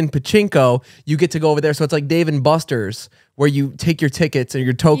you win in pachinko, you get to go over there. So it's like Dave and Buster's, where you take your tickets and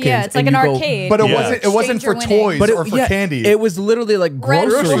your tokens. Yeah, it's like and an you go- arcade. But it wasn't for toys or for candy. It was literally like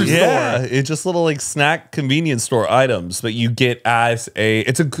grocery store. Yeah, it's just little like snack convenience store items, but you get as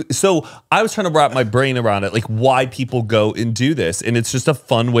so I was trying to wrap my brain around it, like why people go and do this, and it's just a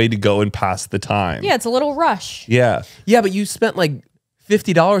fun way to go and pass the time. Yeah, it's a little rush. Yeah. Yeah, but you spent like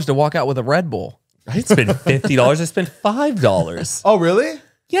 $50 to walk out with a Red Bull. I didn't spend $50. I spent $5. Oh, really?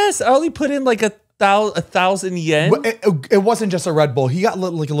 Yes, I only put in like a 1,000 yen. But it wasn't just a Red Bull. He got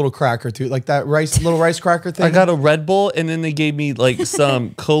like a little cracker too, like that little rice cracker thing. I got a Red Bull, and then they gave me like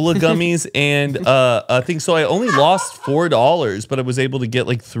some cola gummies and I think so. I only lost $4, but I was able to get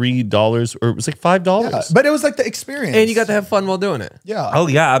like $3, or it was like $5. Yeah, but it was like the experience, And you got to have fun while doing it. Yeah. Oh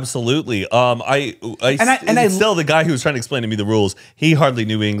yeah, absolutely. Still the guy who was trying to explain to me the rules, he hardly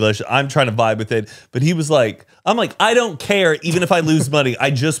knew English. I'm trying to vibe with it, but he was like, I'm like, I don't care even if I lose money.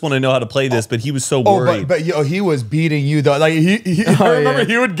 I just want to know how to play this. But he was so worried. But he was beating you though. Like I remember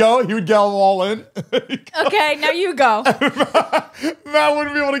he would go all in. Okay, now you go. Matt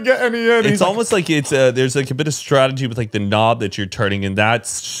wouldn't be able to get any in. It's almost like it's there's like a bit of strategy with like the knob that you're turning, and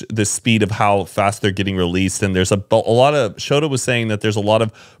that's the speed of how fast they're getting released. And there's a lot of, Shota was saying that there's a lot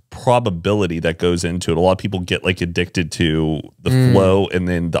of probability that goes into it. A lot of people get like addicted to the flow and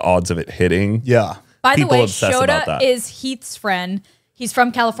then the odds of it hitting. Yeah. By the People way, obsess about Shota that. is Heath's friend. He's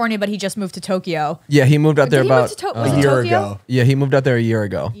from California, but he just moved to Tokyo. Yeah, he moved out there Did he move about to was A it year Tokyo? ago. Yeah, he moved out there a year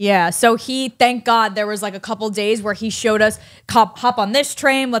ago. Yeah, so thank God there was like a couple days where he showed us, hop on this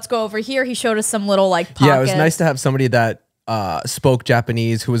train, let's go over here. He showed us some little like pockets. Yeah, it was nice to have somebody that spoke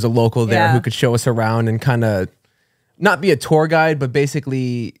Japanese, who was a local there, Yeah. who could show us around and kind of not be a tour guide, but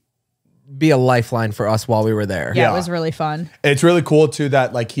basically be a lifeline for us while we were there. Yeah, Yeah. it was really fun. It's really cool too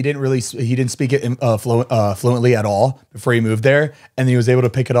that like he didn't speak it fluently at all before he moved there, and he was able to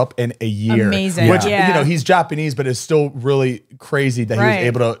pick it up in a year. Amazing. Which Yeah. he's Japanese, but it's still really crazy that he was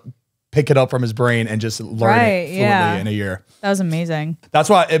able to pick it up from his brain and just learn it fluently in a year. That was amazing. That's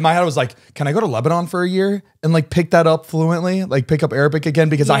why in my head I was like, can I go to Lebanon for a year and like pick that up fluently, like pick up Arabic again,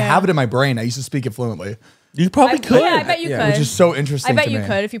 because I Yeah. have it in my brain. I used to speak it fluently, You probably could. Yeah, I bet you could. which is so interesting. I bet to you me.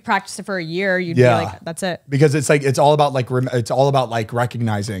 could if you practiced it for a year. You'd Yeah. be like, that's it. Because it's all about like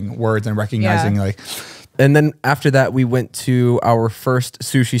recognizing words and recognizing Yeah. like. And then after that, we went to our first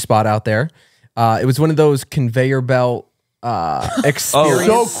sushi spot out there. It was one of those conveyor belt experience.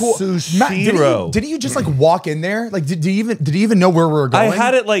 So cool. Matt, Sushiro. didn't you just like walk in there? Like, did you even know where we were I going?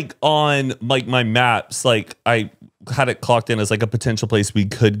 had it like on like my maps, like I had it clocked in as like a potential place we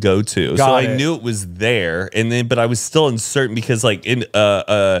could go to. So I knew it was there, and then but I was still uncertain because like in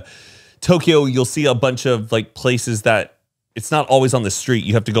Tokyo, you'll see a bunch of like places that it's not always on the street.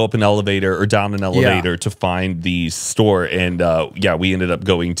 You have to go up an elevator or down an elevator to find the store. And yeah, we ended up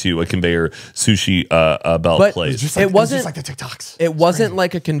going to a conveyor sushi belt But place. Just like, It wasn't- just like the TikToks. It wasn't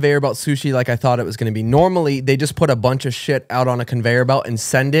like a conveyor belt sushi like I thought it was going to be. Normally, they just put a bunch of shit out on a conveyor belt and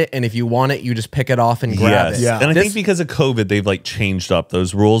send it, and if you want it, you just pick it off and grab it. Yeah. And I This- think because of COVID, they've like changed up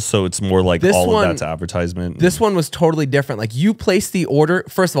those rules, so it's more like This all one- of that's advertisement. This one was totally different. Like, you place the order.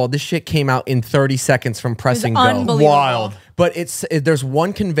 First of all, this shit came out in 30 seconds from pressing go. unbelievable. Wild. But there's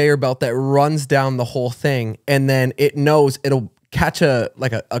one conveyor belt that runs down the whole thing, and then it knows it'll catch a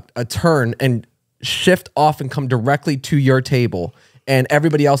turn and shift off and come directly to your table. and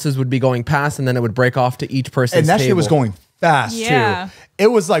everybody else's would be going past, and then it would break off to each person's And that table. shit was going fast Yeah. too. It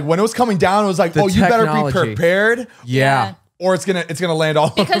was like when it was coming down, it was like, The oh, you better be technology. prepared, Yeah. or it's gonna land all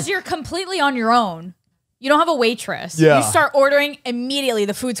Because you're completely on your own. You don't have a waitress. Yeah. You start ordering immediately.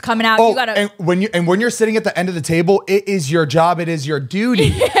 The food's coming out. Oh, You gotta. and when you're sitting at the end of the table, it is your job. It is your duty.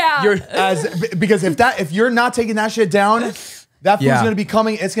 Yeah. Because if you're not taking that shit down, that food's Yeah. gonna be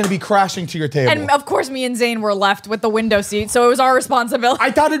coming. It's gonna be crashing to your table. And of course, me and Zane were left with the window seat, so it was our responsibility. I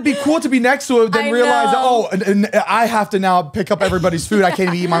thought it'd be cool to be next to it, then I realize, know. and I have to now pick up everybody's food. I can't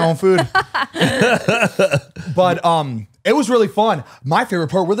even eat my own food. But it was really fun. My favorite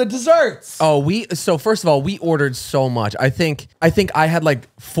part were the desserts. Oh, so first of all, we ordered so much. I think I had like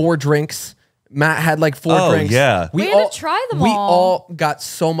 4 drinks. Matt had like 4 Oh, drinks. yeah. We had to try them We all. all got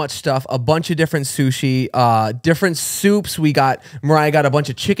so much stuff, a bunch of different sushi, different soups. Mariah got a bunch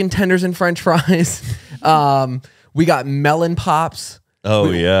of chicken tenders and french fries. We got melon pops.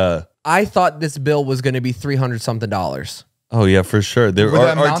 Oh yeah. I thought this bill was going to be $300-something. Oh yeah, for sure. With the Our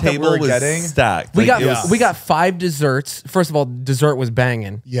amount that we table were was getting- stacked. We Like, got it was- we got 5 desserts. First of all, dessert was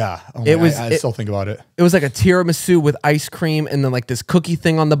banging. Yeah. Oh It my was- God, I it- still think about it. It was like a tiramisu with ice cream and then like this cookie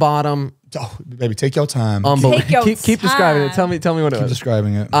thing on the bottom. Oh, baby, take your time. Unbelievable. Take your Keep describing it. time. Tell me what it Keep was.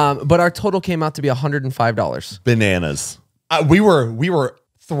 describing it. But our total came out to be $105. bananas. We were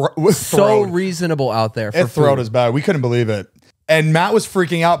So thrilled. reasonable out there. For It thrilled food. us bad. We couldn't believe it. And Matt was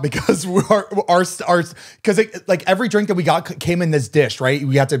freaking out because because like every drink that we got came in this dish, right?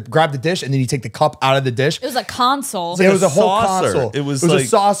 We had to grab the dish and then you take the cup out of the dish. It was a console. It was a whole saucer. console. It was a like-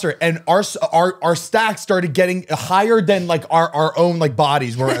 saucer, and our stacks started getting higher than like our own like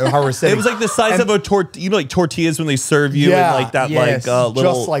bodies where how we're sitting. It was like the size of a tortillas when they serve you Yeah. in like that Yes. little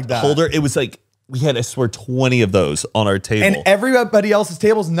Just like that. holder. It was like we had, I swear, 20 of those on our table. And everybody else's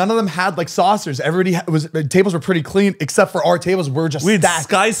tables, none of them had like saucers. Tables were pretty clean, except for our tables. We were just we had stacked.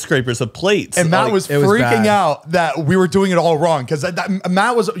 skyscrapers of plates. And Matt Like, was it was freaking bad. out that we were doing it all wrong because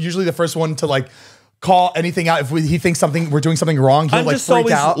Matt was usually the first one to like call anything out. If he thinks we're doing something wrong, he'll I'm like just freak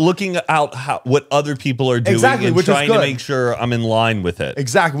always out. looking out what other people are doing Exactly, and which is trying to good. make sure I'm in line with it.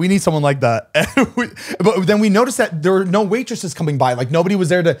 Exactly. We need someone like that. But then we noticed that there were no waitresses coming by. Like nobody was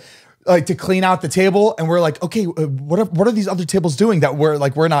there to clean out the table. And we're like, okay, what are these other tables doing that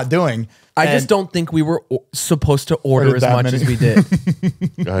we're not doing? I And just don't think we were supposed to order Ordered as that much many. as we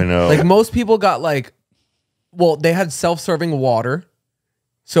did. I know. Like most people got they had self-serving water.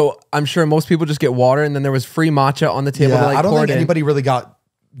 So I'm sure most people just get water, and then there was free matcha on the table. Yeah, to, like, I don't pour think it in. anybody really got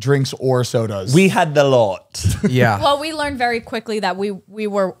drinks or sodas. we had the lot. Yeah, Well, we learned very quickly that we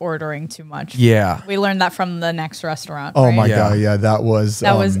were ordering too much. yeah. We learned that from the next restaurant. Oh right? my Yeah. God, yeah, that was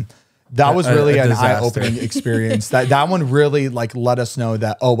A really an disaster. eye-opening experience. That one really like let us know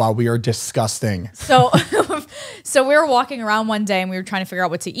that, oh wow, we are disgusting. So, so we were walking around one day and we were trying to figure out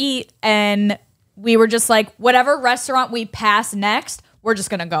what to eat, and we were just like, whatever restaurant we pass next, we're just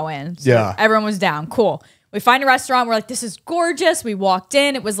gonna go in. So Yeah. everyone was down. Cool. We find a restaurant. We're like, this is gorgeous. We walked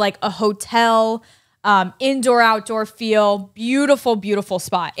in. It was like a hotel, indoor outdoor feel, beautiful, beautiful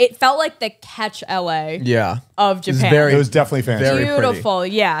spot. It felt like the Catch LA Yeah. of It's Japan. very- It was definitely fancy. Very pretty. Beautiful,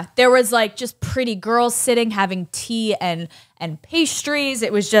 yeah. There was like just pretty girls sitting having tea and pastries.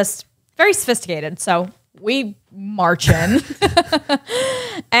 It was just very sophisticated. So we march in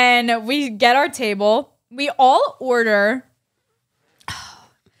and we get our table. We all order.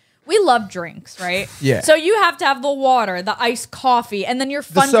 We love drinks, right? Yeah. So you have to have the water, the iced coffee, and then your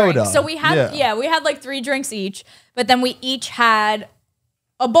fun soda. drink. So we had, Yeah. we had like 3 drinks each, but then we each had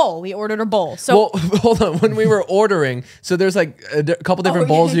a bowl. We ordered a bowl. So Well, hold on. When we were ordering, so there's like a couple different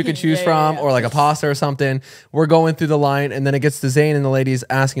Oh, bowls yeah, you could choose yeah, from, yeah. or like a pasta or something. We're going through the line, and then it gets to Zane, and the lady's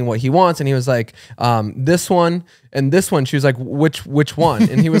asking what he wants, and he was like, "This one and this one." She was like, "Which one?"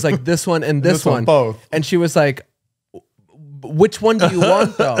 And he was like, "This one and this, This one, one, both. And she was like, "Which one do you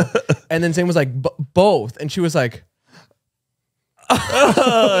want, though?" And then Zane was like, "Both," and she was like,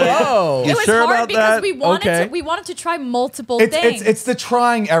 "Oh." it was sure hard about because that? Okay. we wanted to try multiple It's things. it's the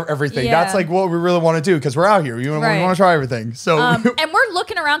trying everything. Yeah. That's like what we really want to do because we're out here. We Right. want to try everything. So and we're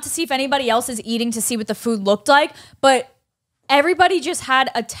looking around to see if anybody else is eating to see what the food looked like, but everybody just had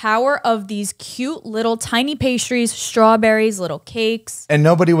a tower of these cute little tiny pastries, strawberries, little cakes. and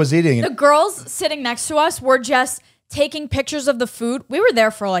nobody was eating The it. girls sitting next to us were just taking pictures of the food. We were there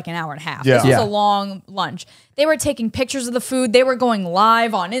for like an hour and a half. Yeah. This was Yeah. a long lunch. They were taking pictures of the food. They were going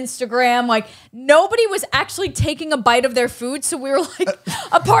live on Instagram. Like nobody was actually taking a bite of their food. So we were like,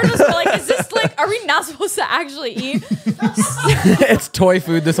 a part of us were like, is this like, are we not supposed to actually eat? It's toy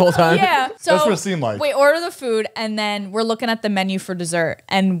food this whole time. Yeah. So That's what it seemed like. we order the food and then we're looking at the menu for dessert.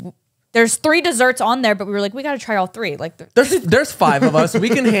 And there's 3 desserts on there, but we were like, we got to try all 3. Like, There's 5 of us. We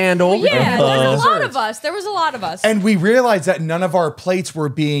can handle. yeah, there's a lot of us. There was a lot of us. And we realized that none of our plates were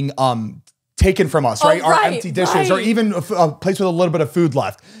being taken from us, right? Our right, empty dishes, or even a place with a little bit of food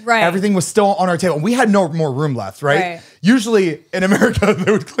left. Right. Everything was still on our table. We had no more room left, right? Usually in America,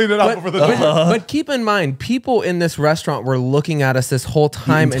 they would clean it up over the But keep in mind, people in this restaurant were looking at us this whole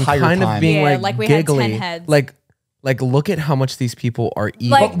time and kind of being like we had giggly. 10 heads. Like, look at how much these people are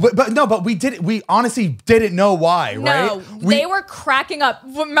eating. But we honestly didn't know why, right? No, they were cracking up.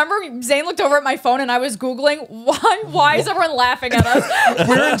 Remember, Zane looked over at my phone and I was Googling, why is everyone laughing at us?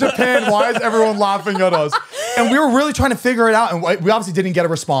 We're in Japan. Why is everyone laughing at us? And we were really trying to figure it out. And we obviously didn't get a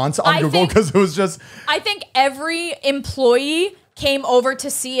response on Google because it was just... I think every employee came over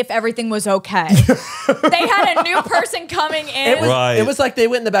to see if everything was okay. They had a new person coming in. It was like they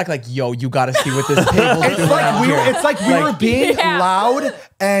went in the back like, yo, you got to see what this table's doing. It's like we were being loud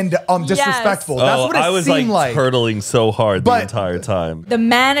and disrespectful. Yes. That's what it I was seemed like hurtling so hard the entire time. The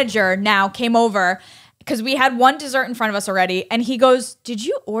manager now came over because we had 1 dessert in front of us already, and he goes, did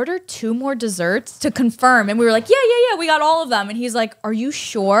you order 2 more desserts to confirm? And we were like, yeah, we got all of them. And he's like, are you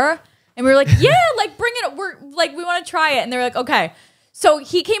sure? And we were like, yeah, like bring it up. We're like, we want to try it. And they're like, okay. So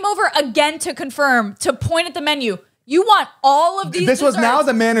he came over again to confirm, to point at the menu. You want all of these This was desserts? now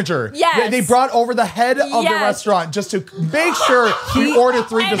the manager. Yes. They brought over the head of the restaurant just to make sure he ordered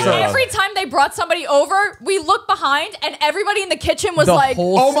 3 and desserts. every time they brought somebody over, we looked behind and everybody in the kitchen was like,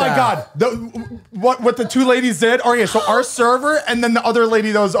 oh my God. What the 2 ladies did? Oh yeah, so our server and then the other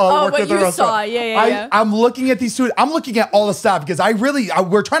lady that was working at the restaurant. Saw. Yeah. I'm looking at these 2. I'm looking at all the staff because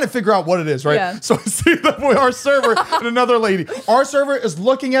we're trying to figure out what it is, right? Yeah. So I see that our server and another lady. Our server is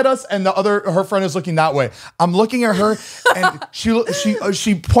looking at us and her friend is looking that way. I'm looking at her and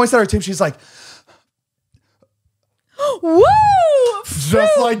she points at her tip. She's like, woo!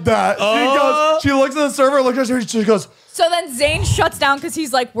 Just like that. She looks at the server, looks at her, she goes. So then Zane shuts down because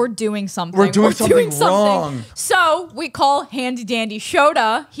he's like, we're doing something. We're doing something wrong. So we call handy dandy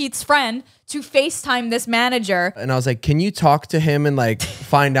Shota, Heath's friend, to FaceTime this manager. And I was like, can you talk to him and like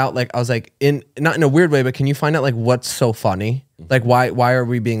find out, like, I was like, not in a weird way, but can you find out like what's so funny? Like, why are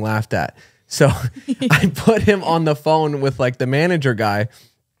we being laughed at? So I put him on the phone with like the manager guy,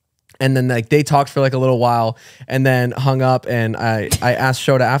 and then like they talked for like a little while and then hung up, and I asked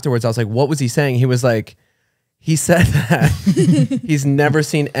Shota afterwards, I was like, what was he saying? He was like, he said that he's never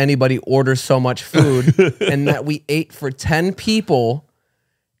seen anybody order so much food and that we ate for 10 people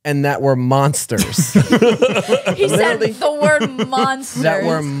and that we're monsters. He said the word monsters. That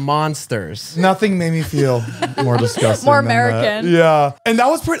we're monsters. Nothing made me feel more disgusting. More than American. That. Yeah. And that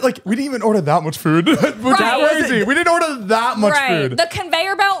was pretty, like, we didn't even order that much food. Which is crazy. We didn't order that much food. The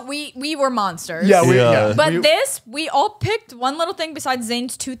conveyor belt, we were monsters. Yeah. But we all picked one little thing besides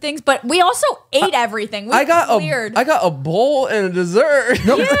Zane's 2 things, but we also ate everything. I got a bowl and a dessert.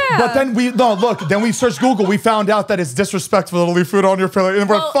 No, but then then we searched Google. We found out that it's disrespectful to leave food on your plate. And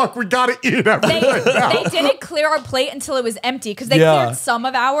we're fuck, we gotta eat everything. They didn't clear our plate until it was empty because they cleared some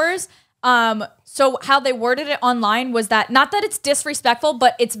of ours. So how they worded it online was that, not that it's disrespectful,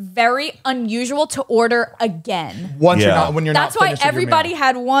 but it's very unusual to order again. When you're not That's why everybody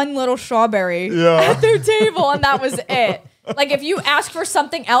had one little strawberry at their table, and that was it. Like if you ask for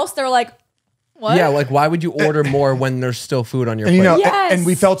something else, they're like, what? Yeah, like why would you order more when there's still food on your plate? You know, and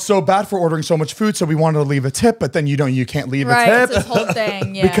we felt so bad for ordering so much food, so we wanted to leave a tip, but then you can't leave a tip. It's this whole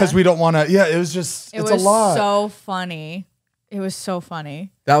thing, because we don't want to. Yeah, it was just it's a lot. So funny. It was so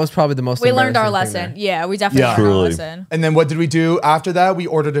funny. That was probably the most. We learned our lesson. Yeah, we definitely learned our lesson. And then what did we do after that? We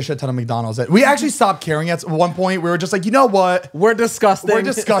ordered a shit ton of McDonald's. We actually stopped caring at one point. We were just like, you know what? We're disgusting. We're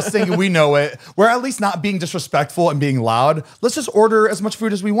disgusting. We know it. We're at least not being disrespectful and being loud. Let's just order as much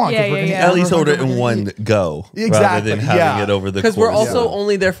food as we want. At least order it in one go. Exactly. Rather than having it over the course. Because we're also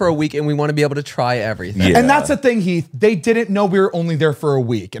only there for a week and we want to be able to try everything. Yeah. And that's the thing, Heath. They didn't know we were only there for a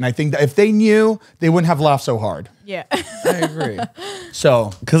week. And I think that if they knew, they wouldn't have laughed so hard. Yeah. I agree.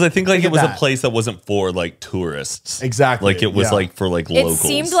 So, because I think like it was a place that wasn't for like tourists. Exactly. Like it was like for like locals. It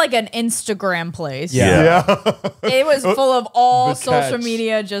seemed like an Instagram place. Yeah. It was full of all social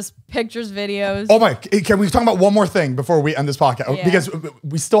media, just pictures, videos. Oh my! Can we talk about one more thing before we end this podcast? Yeah. Because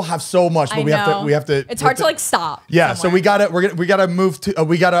we still have so much, but we have to. It's hard to like stop. Yeah, somewhere. so we gotta move to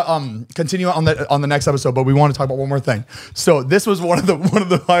we gotta continue on the next episode, but we want to talk about one more thing. So this was one of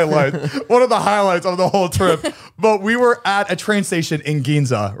the highlights of the whole trip. But we were at a train station in Gainesville.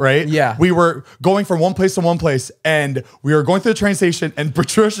 Ginza, right? Yeah. We were going from one place to one place, and we were going through the train station, and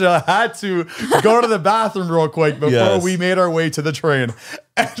Patricia had to go to the bathroom real quick before we made our way to the train.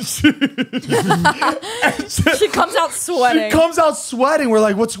 And she comes out sweating. She comes out sweating. We're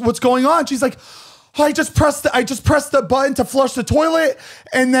like, what's going on? She's like, oh, I just pressed the button to flush the toilet,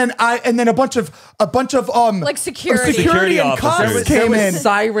 and then a bunch of like security and officers. cops came in.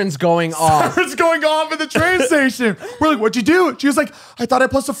 Sirens going off. Sirens going off at the train station. We're like, what'd you do? She was like, I thought I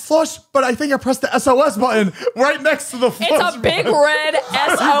pressed a flush, but I think I pressed the SOS button right next to the flush. It's a big red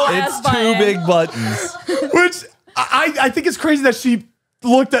SOS It's button. 2 big buttons. Which I think it's crazy that she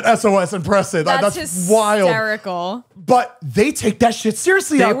looked at SOS and pressed it. That's wild. Hysterical. But they take that shit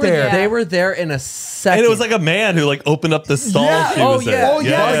seriously out there. They were there in a second. And it was like a man who like opened up the stall. Yeah. She was in. Oh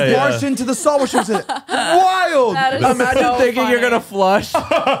yeah, barged into the stall where she was in. Wild. That is Imagine so thinking funny. you're gonna flush.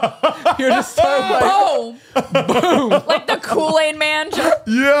 You're just so like, Boom. Boom. Like the Kool-Aid man.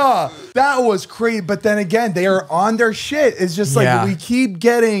 Yeah, that was crazy. But then again, they are on their shit. It's just like we keep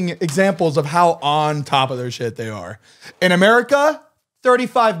getting examples of how on top of their shit they are. In America,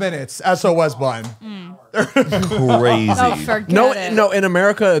 35 minutes SOS button. Crazy. Oh, forget it. no. In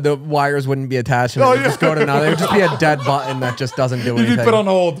America, the wires wouldn't be attached. And it would just go to another. It would just be a dead button that just doesn't do You'd anything. be put on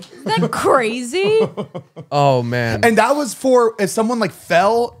hold. Isn't that crazy? Oh man. And that was for if someone like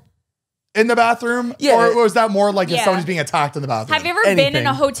fell in the bathroom? Yeah. Or was that more like if Yeah. someone's being attacked in the bathroom? Have you ever been in Anything.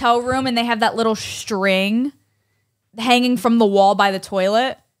 a hotel room and they have that little string hanging from the wall by the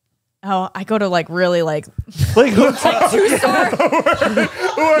toilet? Oh, I go to like really like Like who? 2-star.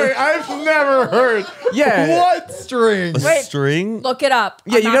 Wait, I've never heard. Yeah. What string? Wait. String? Look it up.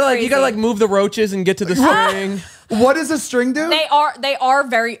 Yeah, I'm you not gotta like crazy. you gotta like move the roaches and get to the string. What does a string do? They are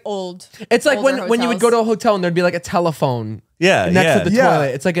very old. It's like Older when you would go hotels. to a hotel and there'd be like a telephone Yeah, next to the Yeah.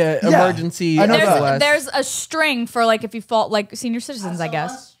 toilet. It's like an Yeah. emergency I know that. SOS. There's a string for like if you fall, like senior citizens, I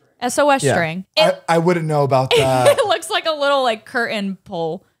guess. SOS Yeah. string. I wouldn't know about that. It looks like a little like curtain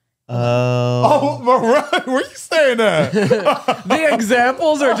pole. Oh, Mariah, where are you staying at? It's The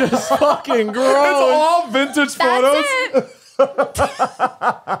examples are just fucking gross. all vintage photos. That's it.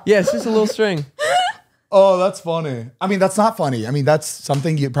 Yeah, it's just a little string. Oh, that's funny. I mean, that's not funny. I mean, that's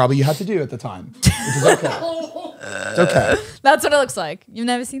something you had to do at the time, which is okay. It's okay. That's what it looks like. You've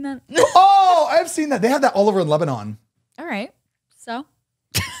never seen that? Oh, I've seen that. They had that all over in Lebanon All right. So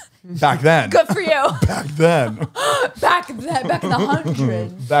back then. good for you. Back then. Back in the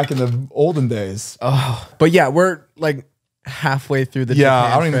hundreds. Back in the olden days. But yeah, we're like halfway through the Yeah,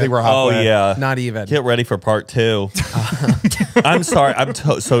 Japan I don't even trip. think we're Oh halfway. yeah. Not even. Get ready for part 2. I'm sorry. I'm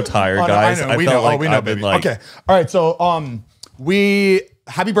so tired, Oh, no, guys. I know. We felt know. like We know, I've been baby. like, Okay. All right. So,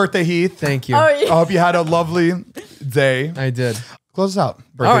 happy birthday, Heath. Thank you. Oh, I yeah. hope you had a lovely day. I did. Close us out, All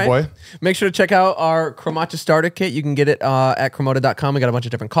birthday right. boy. Make sure to check out our Cromacha starter kit. You can get it at Cremota.com. We got a bunch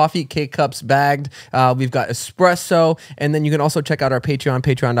of different coffee, K-cups bagged. We've got espresso. And then you can also check out our Patreon,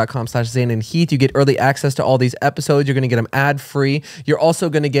 patreon.com/Zane and Heath. You get early access to all these episodes. You're going to get them ad-free. You're also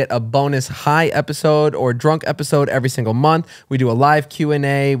going to get a bonus high episode or drunk episode every single month. We do a live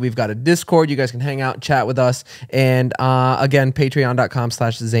Q&A. We've got a Discord. You guys can hang out, chat with us. And again,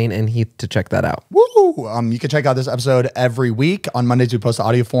 patreon.com/Zane and Heath to check that out. Woo! You can check out this episode every week. On Mondays, we post the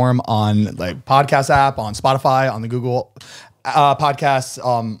audio form on like podcast app, on Spotify, on the Google podcasts.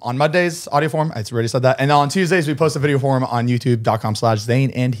 On Mondays, audio form. I already said that. And on Tuesdays, we post a video form on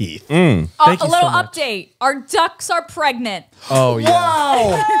youtube.com/Zane and Heath. Thank A you so little much. update. Our ducks are pregnant. Oh, yeah.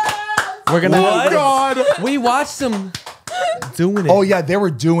 Wow! We're going Oh, to... God! We watched them doing it. Oh, yeah, they were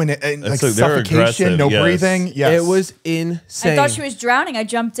doing it. And, like So they were suffocation, aggressive, no yes. breathing. Yes. It was insane. I thought she was drowning. I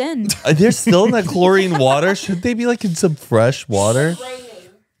jumped in. they're still in that chlorine water. Should they be like in some fresh water?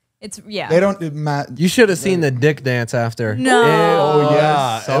 It's yeah. They don't, Matt. You should have seen the dick dance after. No. Oh,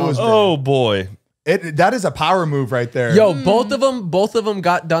 yeah. so It was, Oh boy. that is a power move right there. Yo, both of them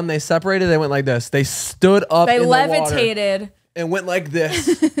got done. They separated. They went like this. They stood up. They in the water levitated. and went like this.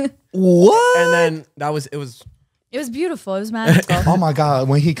 What? And then it was. It was beautiful. It was magical. Oh, my God.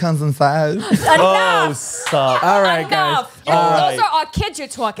 When he comes inside. Oh, Enough. stop. All right, Enough. guys. Those are our kids you're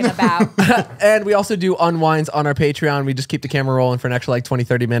talking about. And we also do unwinds on our Patreon. We just keep the camera rolling for an extra like 20,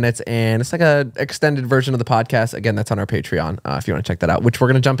 30 minutes. And it's like a extended version of the podcast. Again, that's on our Patreon if you want to check that out, which we're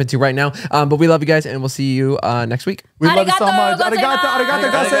going to jump into right now. But we love you guys, and we'll see you next week. We love you so Arigato much. Arigato, gozaimasu.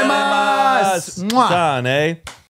 arigato, gozaimasu. Mwah. Done, eh?